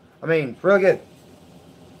 man. I mean, it's really good.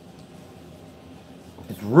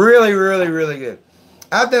 It's really, really, really good.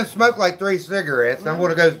 I've done smoked like 3 cigarettes. I'm going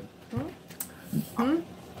to go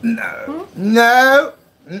No. No.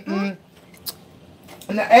 Mm-mm.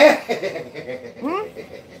 No.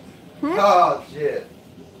 Oh, shit.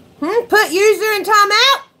 Put user in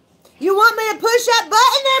timeout? You want me to push that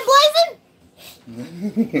button there, Blazing?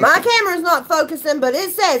 My camera's not focusing, but it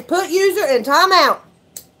says put user in timeout.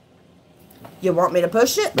 You want me to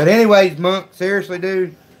push it? But anyways, Monk, seriously,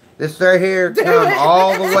 dude, this right here come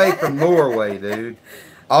all the way from Norway, dude.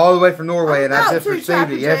 All the way from Norway, and I just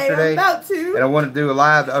received it yesterday. And I wanted to do a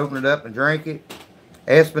live to open it up and drink it.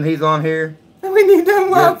 Espen, he's on here. We need to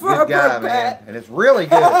love for a guy, man. And it's really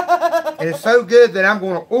good. And it's so good that I'm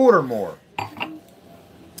going to order more.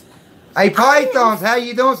 Hey, Pythons, how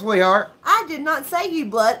you doing, sweetheart? I did not say you,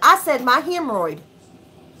 blood. I said my hemorrhoid.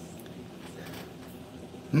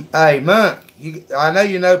 Hey, Monk, I know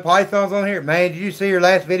you know Python's on here. Man, did you see her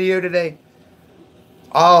last video today?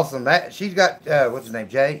 Awesome. She's got, what's his name,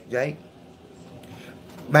 Jake?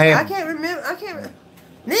 Man. I can't remember.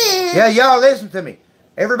 Yeah, y'all listen to me.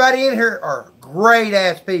 Everybody in here are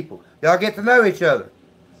great-ass people. Y'all get to know each other.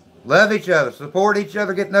 Love each other. Support each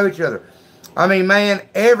other. Get to know each other. I mean, man,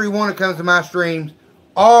 everyone that comes to my streams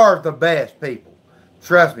are the best people.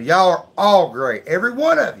 Trust me. Y'all are all great. Every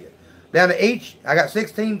one of you. Down to each, I got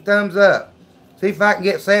 16 thumbs up. See if I can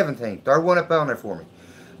get 17. Throw one up on there for me.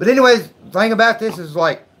 But anyways, the thing about this is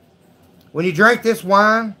like, when you drink this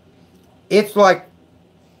wine, it's like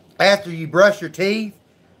after you brush your teeth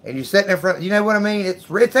and you're sitting in front, you know what I mean? It's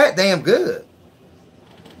that damn good.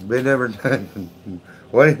 But never done.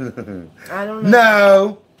 What? I don't know.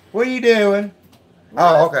 No. What are you doing?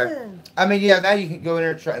 Oh, okay. I mean, yeah, now you can go in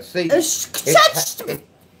there and try to see.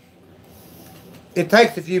 It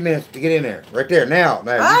takes a few minutes to get in there. Right there. Now.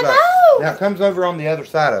 I know. Now it comes over on the other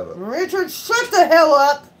side of it. Richard, shut the hell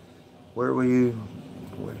up. Where were you?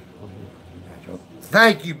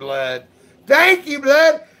 Thank you, blood. Thank you,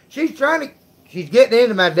 blood. She's getting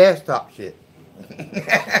into my desktop shit.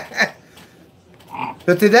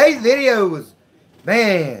 But today's video was,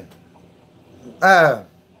 man,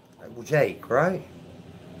 Jake, right?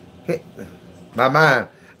 My mind.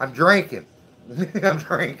 I'm drinking. I'm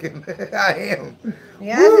drinking. I am.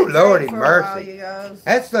 Yeah, woo, Lordy mercy. While,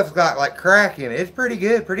 that stuff's got like crack in it. It's pretty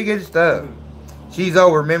good. Pretty good stuff. She's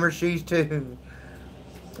old. Remember, she's two.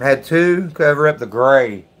 Had two. Cover up the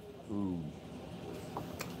gray. Ooh.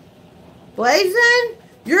 Blazing,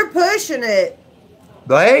 you're pushing it.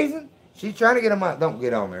 Blazing? She's trying to get on my... Don't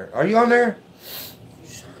get on there. Are you on there?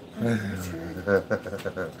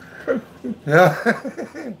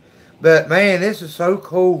 But, man, this is so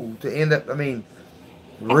cool to end up... I mean,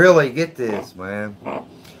 really get this, man.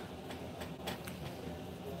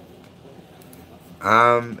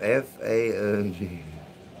 I'm F-A-O-G.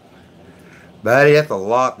 Buddy, that's a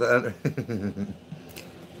lot to...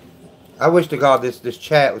 I wish to God this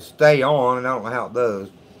chat would stay on, and I don't know how it does.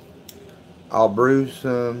 I'll brew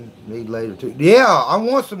some. Need later too. Yeah, I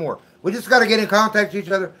want some more. We just got to get in contact with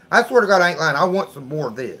each other. I swear to God, I ain't lying. I want some more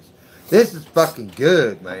of this. This is fucking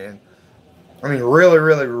good, man. I mean, really,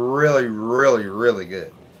 really, really, really, really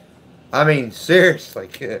good. I mean, seriously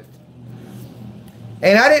good.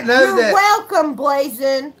 And I didn't know that... You're welcome,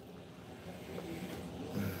 Blazing.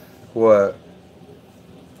 What?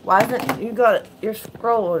 Why isn't... You got it. You're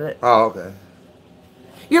scrolling it. Oh, okay.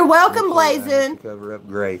 You're welcome, Blazing. Cover up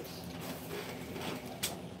great.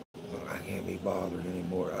 I can't be bothered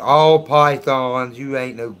anymore. All pythons, you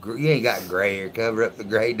ain't got gray hair. Cover up the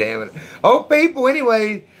gray, damn it. Oh, people,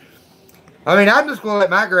 anyway. I mean, I'm just going to let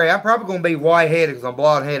my gray. I'm probably going to be white-headed because I'm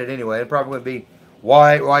blonde-headed anyway. I'm probably going to be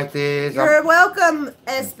white this. You're welcome,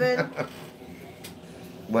 Espen.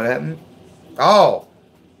 What happened? Oh.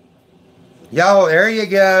 Y'all, there you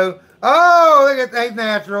go. Oh, look at that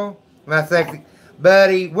natural. My sexy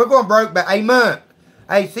buddy. We're going Brokeback. Hey, Monk.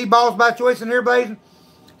 Hey, see Balls by Choice in here, Blazing?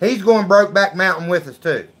 He's going Brokeback Mountain with us,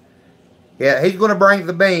 too. Yeah, he's going to bring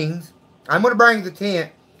the beans. I'm going to bring the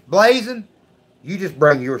tent. Blazing, you just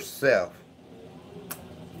bring yourself.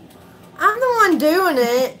 I'm the one doing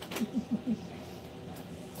it.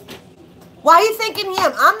 Why are you thinking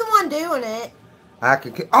him? I'm the one doing it. I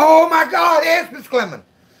could. Oh, my God. Espen's coming.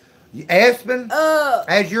 Espen,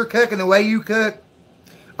 as you're cooking the way you cook,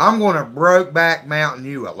 I'm going to Brokeback Mountain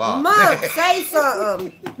you a lot. Monk, say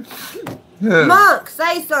something. Monk,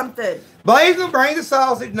 say something. Blazing, bring the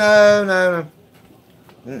sausage. No.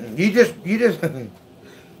 You just. If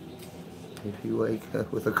you wake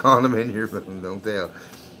up with a condom in your phone, don't tell.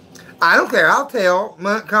 I don't care. I'll tell.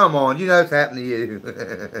 Monk, come on. You know what's happening to you.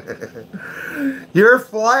 You're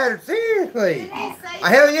flattered. Seriously. Did he say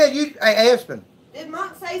hell yeah. Hey, Espen. Did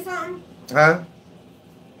Monk say something? Huh?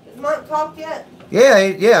 Has Monk talked yet?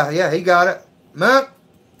 Yeah, he got it. Monk,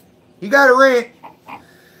 you got a rent.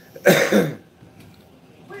 I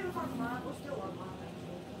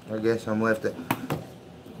guess I'm left it.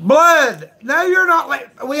 Blood! No, you're not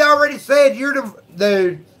left. We already said you're the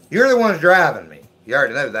dude. You're the one driving me. You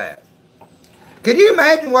already know that. Could you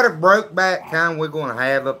imagine what a broke back time we're going to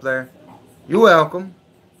have up there? You're welcome.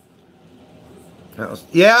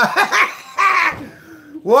 Yeah.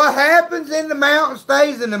 What happens in the mountains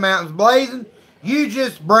stays in the mountains, Blazing. You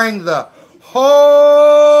just bring the whole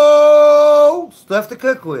stuff to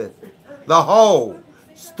cook with. The whole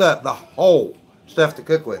stuff to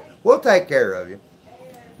cook with. We'll take care of you.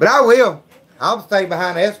 But I will. I'll stay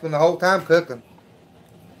behind Espen the whole time cooking.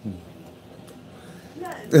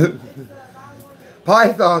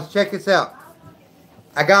 Pythons, check this out.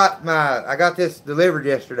 I got this delivered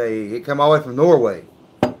yesterday. It come all the way from Norway.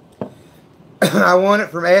 I won it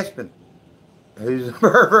from Espens, who's a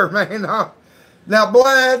pervert, man. Now,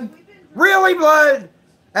 Blood, really, Blood,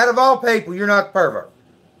 out of all people, you're not the pervert.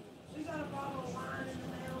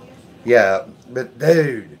 Yeah, but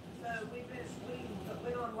dude.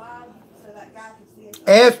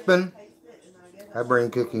 Espen, I bring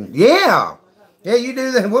cooking. Yeah. Yeah, you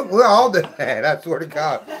do that. We'll all do that, I swear to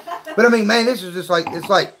God. But I mean, man, this is just like,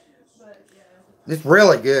 it's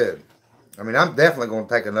really good. I mean, I'm definitely going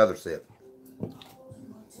to take another sip.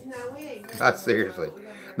 Not seriously.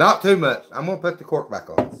 Not too much. I'm going to put the cork back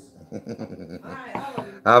on.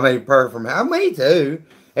 I mean, me too.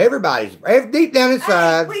 Everybody's, deep down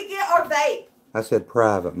inside. Hey, we get our vape. I said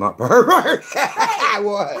private, not pervert. Hey,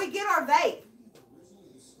 what? we get our vape.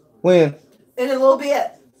 When? In a little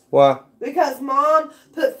bit. Why? Because Mom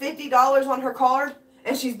put $50 on her card,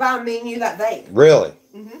 and she's buying me and you that vape. Really?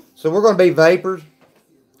 Mm-hmm. So we're going to be vapors?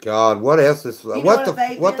 God, what else is... What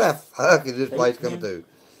the fuck is this place coming to?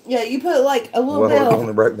 Yeah, you put like a little bit of... on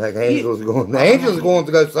the breakback. Angel's going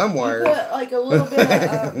to go somewhere. You put like a little bit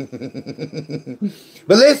of...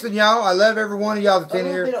 But listen, y'all, I love every one of y'all that's in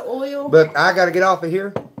here. A little bit of oil. But I got to get off of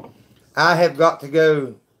here. I have got to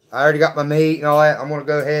go. I already got my meat and all that. I'm going to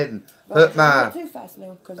go ahead and put my... Not too fast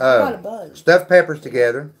now, because it's got a buzz. Stuffed peppers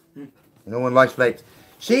together. No one likes vapes.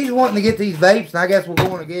 She's wanting to get these vapes, and I guess we're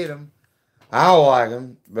going to get them. I don't like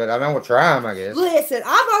them, but I'm going to try them, I guess. Listen,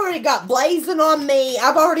 I've already got blazing on me.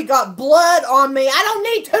 I've already got blood on me. I don't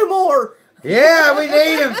need 2 more. Yeah, we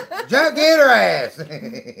need them. Junk, get her ass. Let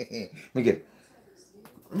me get it.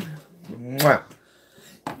 Mwah.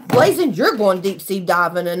 Blazing, you're going deep sea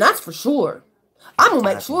diving, and that's for sure. I'm going to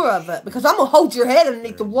make sure of it, because I'm going to hold your head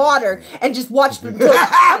underneath the water and just watch I'm going to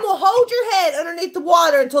hold your head underneath the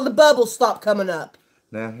water until the bubbles stop coming up.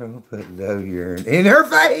 Now I'm going to put low urine in her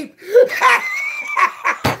face.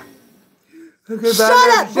 Shut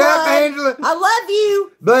up, Angela. I love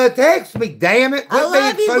you. But text me, damn it. Quit I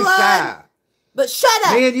love being you, so Blood. shy. But shut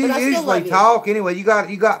up. Me and you usually talk anyway. You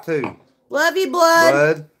got to. Love you,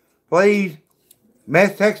 Blood. Please.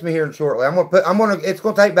 Text me here shortly. It's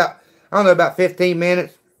gonna take about 15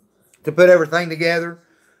 minutes to put everything together.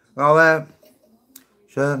 All that.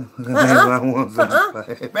 Shut up.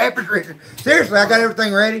 Seriously, I got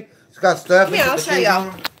everything ready. It's got stuff. Yeah, I'll show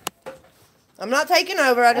y'all. I'm not taking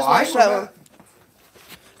over. I just want to show them.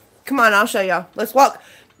 Come on, I'll show y'all. Let's walk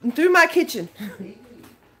through my kitchen.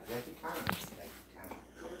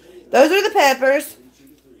 Those are the peppers.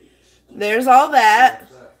 There's all that.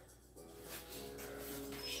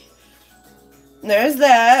 There's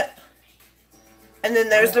that. And then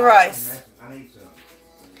there's the rice.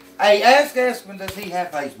 Hey, ask Espen, does he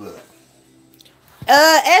have Facebook?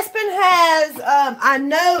 Espen has, I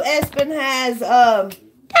know Espen has,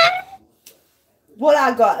 what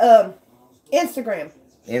I got, Instagram.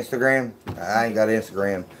 Instagram? I ain't got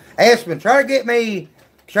Instagram. Espen, try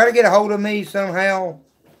to get a hold of me somehow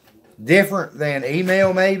different than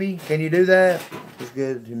email maybe. Can you do that? It's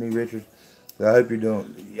good to me, Richard. So I hope you're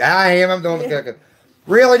doing, I'm doing the cooking.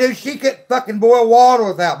 Really, dude, she could fucking boil water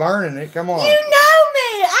without burning it. Come on. You know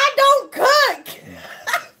me. I don't cook.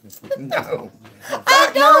 No.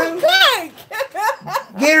 I don't cook.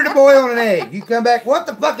 Get her to boil an egg. You come back, what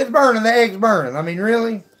the fuck is burning? The egg's burning. I mean,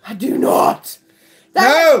 really? I do not.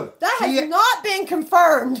 That has not been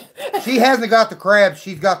confirmed. She hasn't got the crabs.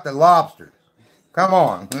 She's got the lobster. Come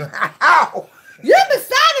on. Ow! You're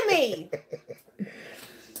beside of me.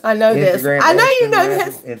 I know this. I know you know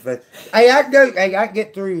this. Hey, I can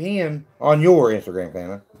get through him on your Instagram,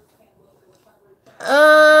 can I?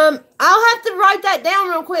 I'll have to write that down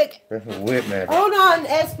real quick. Hold on,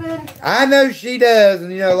 Espen. I know she does,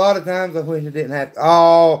 and a lot of times I wish it didn't have to.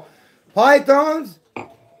 Oh, pythons?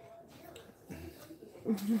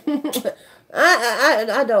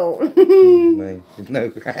 I don't. No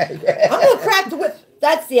crack. I'm gonna crack the whip.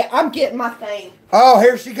 That's it. I'm getting my thing. Oh,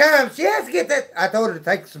 here she comes. She has to get that. I told her to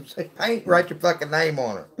take some paint, write your fucking name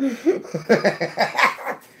on her.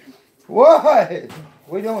 What? What are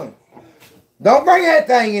we doing? Don't bring that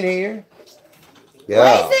thing in here.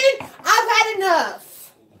 Yeah. Listen, I've had enough.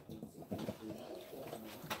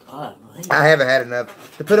 I haven't had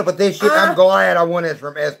enough to put up with this shit. I'm glad I won this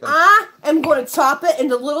from Espens. I am going to chop it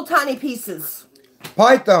into little tiny pieces.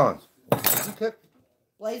 Pythons.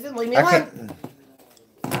 Blazing, leave me alone.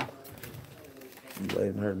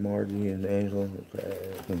 Blazing heard Margie and Angela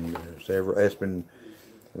and several Espen.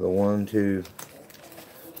 The 1, 2.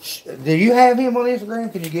 Do you have him on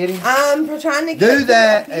Instagram? Can you get him? I'm trying to do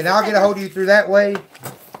that, and I'll get a hold of you through that way,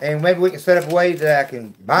 and maybe we can set up a way that I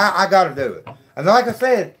can buy. I got to do it, and like I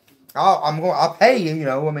said, I'll pay you. You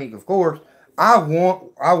know, I mean, of course, I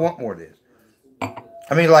want more of this.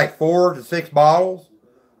 I mean, like 4 to 6 bottles.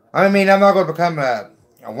 I mean, I'm not going to become a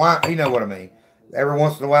wine. You know what I mean? Every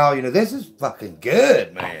once in a while, you know, this is fucking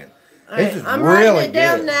good, man. This is I'm really writing it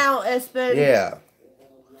down good. now, Espens. Yeah,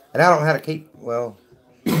 and I don't know how to keep well.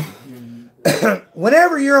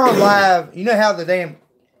 Whenever you're on live, you know how the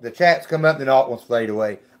chats come up and then all at once fade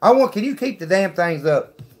away. Can you keep the damn things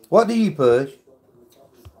up? What do you push?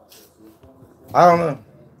 I don't know.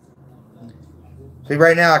 See,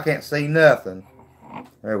 right now I can't see nothing.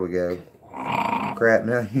 There we go. Crap,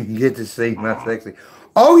 now you can get to see my sexy.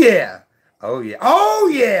 Oh yeah. Oh yeah. Oh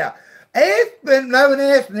yeah.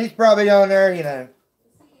 Espen, he's probably on there, you know.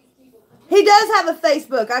 He does have a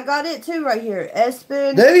Facebook. I got it too right here.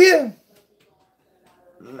 Espen. Do you?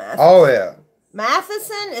 Matheson. Oh yeah.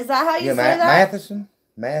 Matheson? Is that how you say that?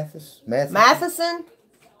 Matheson.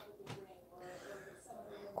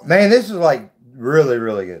 Man, this is like really,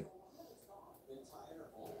 really good.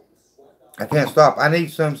 I can't stop. I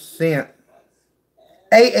need some scent.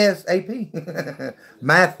 ASAP.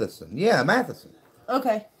 Matheson. Yeah, Matheson.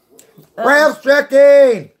 Okay. Ralph's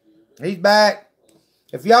checking. He's back.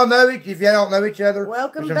 If y'all know if y'all don't know each other,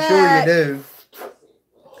 welcome which I'm back. sure you do,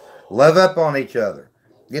 love up on each other.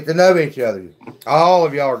 Get to know each other. All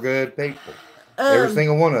of y'all are good people. Every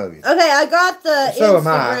single one of you. Okay, I got the So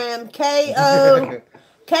Instagram.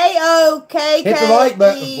 K-O-K-K-E. Hit the like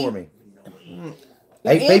button for me.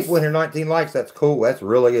 8 people in here, 19 likes. That's cool. That's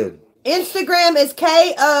really good. Instagram is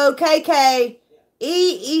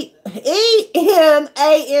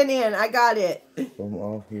KOKKEEMANN. I got it. Come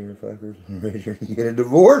off here, fuckers. You get a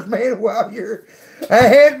divorce, man, while you're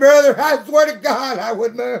ahead, brother. I swear to God, I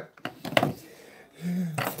wouldn't have.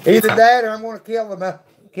 Either that or I'm going to kill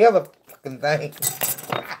the fucking thing.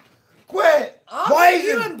 Quit! Blazing!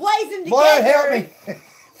 You and Blazing together. Blood, help me.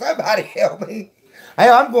 Somebody help me. Hey,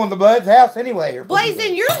 I'm going to Bud's house anyway. Here.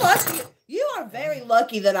 Blazing, you're lucky. You are very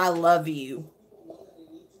lucky that I love you.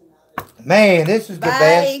 Man, this is the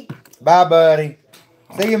best. Bye, buddy.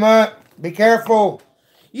 See you, Mutt. Be careful.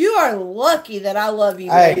 You are lucky that I love you,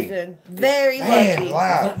 Blazing. Very lucky.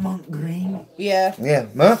 Wow. Is that Monk Green? Yeah. Yeah,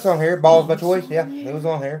 Mutt's on here. Balls by choice. Yeah, he was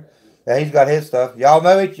on here. Yeah, he's got his stuff. Y'all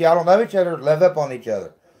don't know each other. Love up on each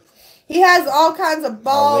other. He has all kinds of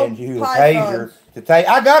ball I'll lend you a taser.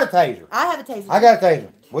 I got a taser. I have a taser. I got a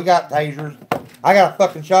taser. We got tasers. I got a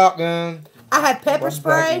fucking shotgun. I have pepper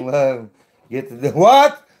spray. Love. Get to do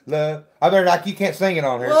what? Love. I better like you can't sing it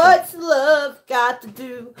on here. What's love got to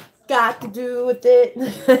do? Got to do with it.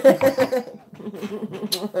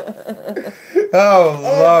 Oh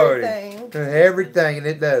Lord. Everything. Everything, and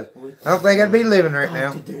it does. I don't think I'd be living right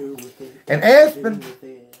now. And Espen,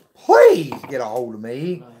 please get a hold of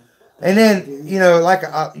me. And then, you know, like,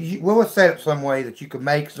 we'll set up some way that you can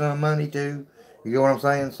make some money too. You get what I'm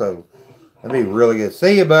saying? So, that'd be really good.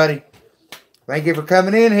 See you, buddy. Thank you for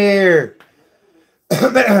coming in here.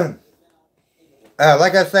 Like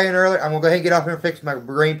I was saying earlier, I'm going to go ahead and get off here and fix my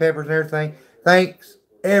green peppers and everything. Thanks,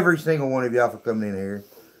 every single one of y'all for coming in here.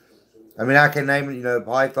 I mean, I can name it, you know,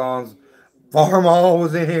 Pythons. Farm All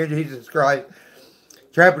was in here, Jesus Christ.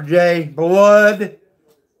 Trapper J, Blood.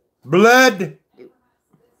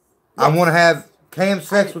 I want to have cam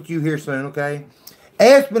sex with you here soon, okay?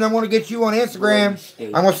 Espen, I'm going to get you on Instagram.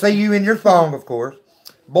 I'm going to see you in your phone, of course.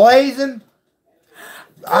 Blazing.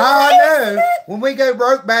 I know. When we go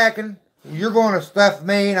broke backing, you're going to stuff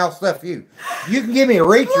me and I'll stuff you. You can give me a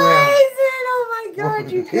reach around. Oh my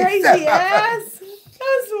God, you crazy ass.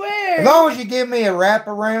 I swear. As long as you give me a wrap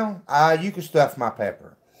around, you can stuff my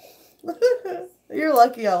pepper. You're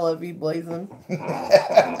lucky I love you, Blazing.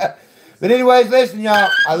 But anyways, listen, y'all.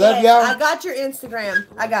 I love y'all. I got your Instagram.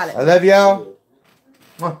 I got it. I love y'all.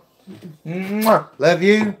 Love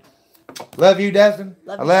you. Love you, Dustin.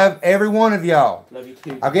 I love every one of y'all. Love you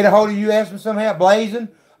too. I'll get a hold of you, Espen, somehow. Blazing.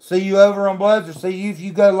 See you over on Bloods or see you if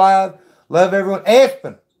you go live. Love everyone.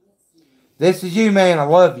 Espen, this is you, man. I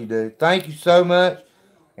love you, dude. Thank you so much.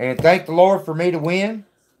 And thank the Lord for me to win.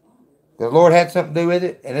 The Lord had something to do with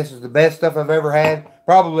it. And this is the best stuff I've ever had.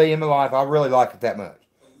 Probably in my life. I really like it that much.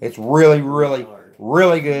 It's really, really,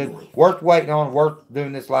 really good. Worth waiting on. Worth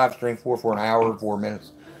doing this live stream for an hour and 4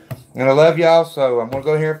 minutes. And I love y'all. So I'm going to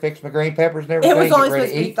go here and fix my green peppers and everything. It was only get ready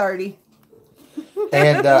supposed to be 30.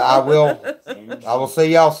 And I will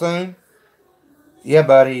see y'all soon. Yeah,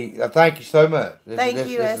 buddy. Thank you so much. Thank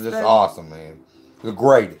you, This is just Espens. awesome, man. The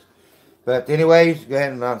greatest. But anyways, go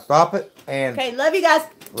ahead and stop it. And Okay, love you guys.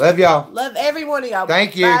 love y'all. Love every one of y'all.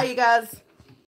 Thank you. Bye, you guys.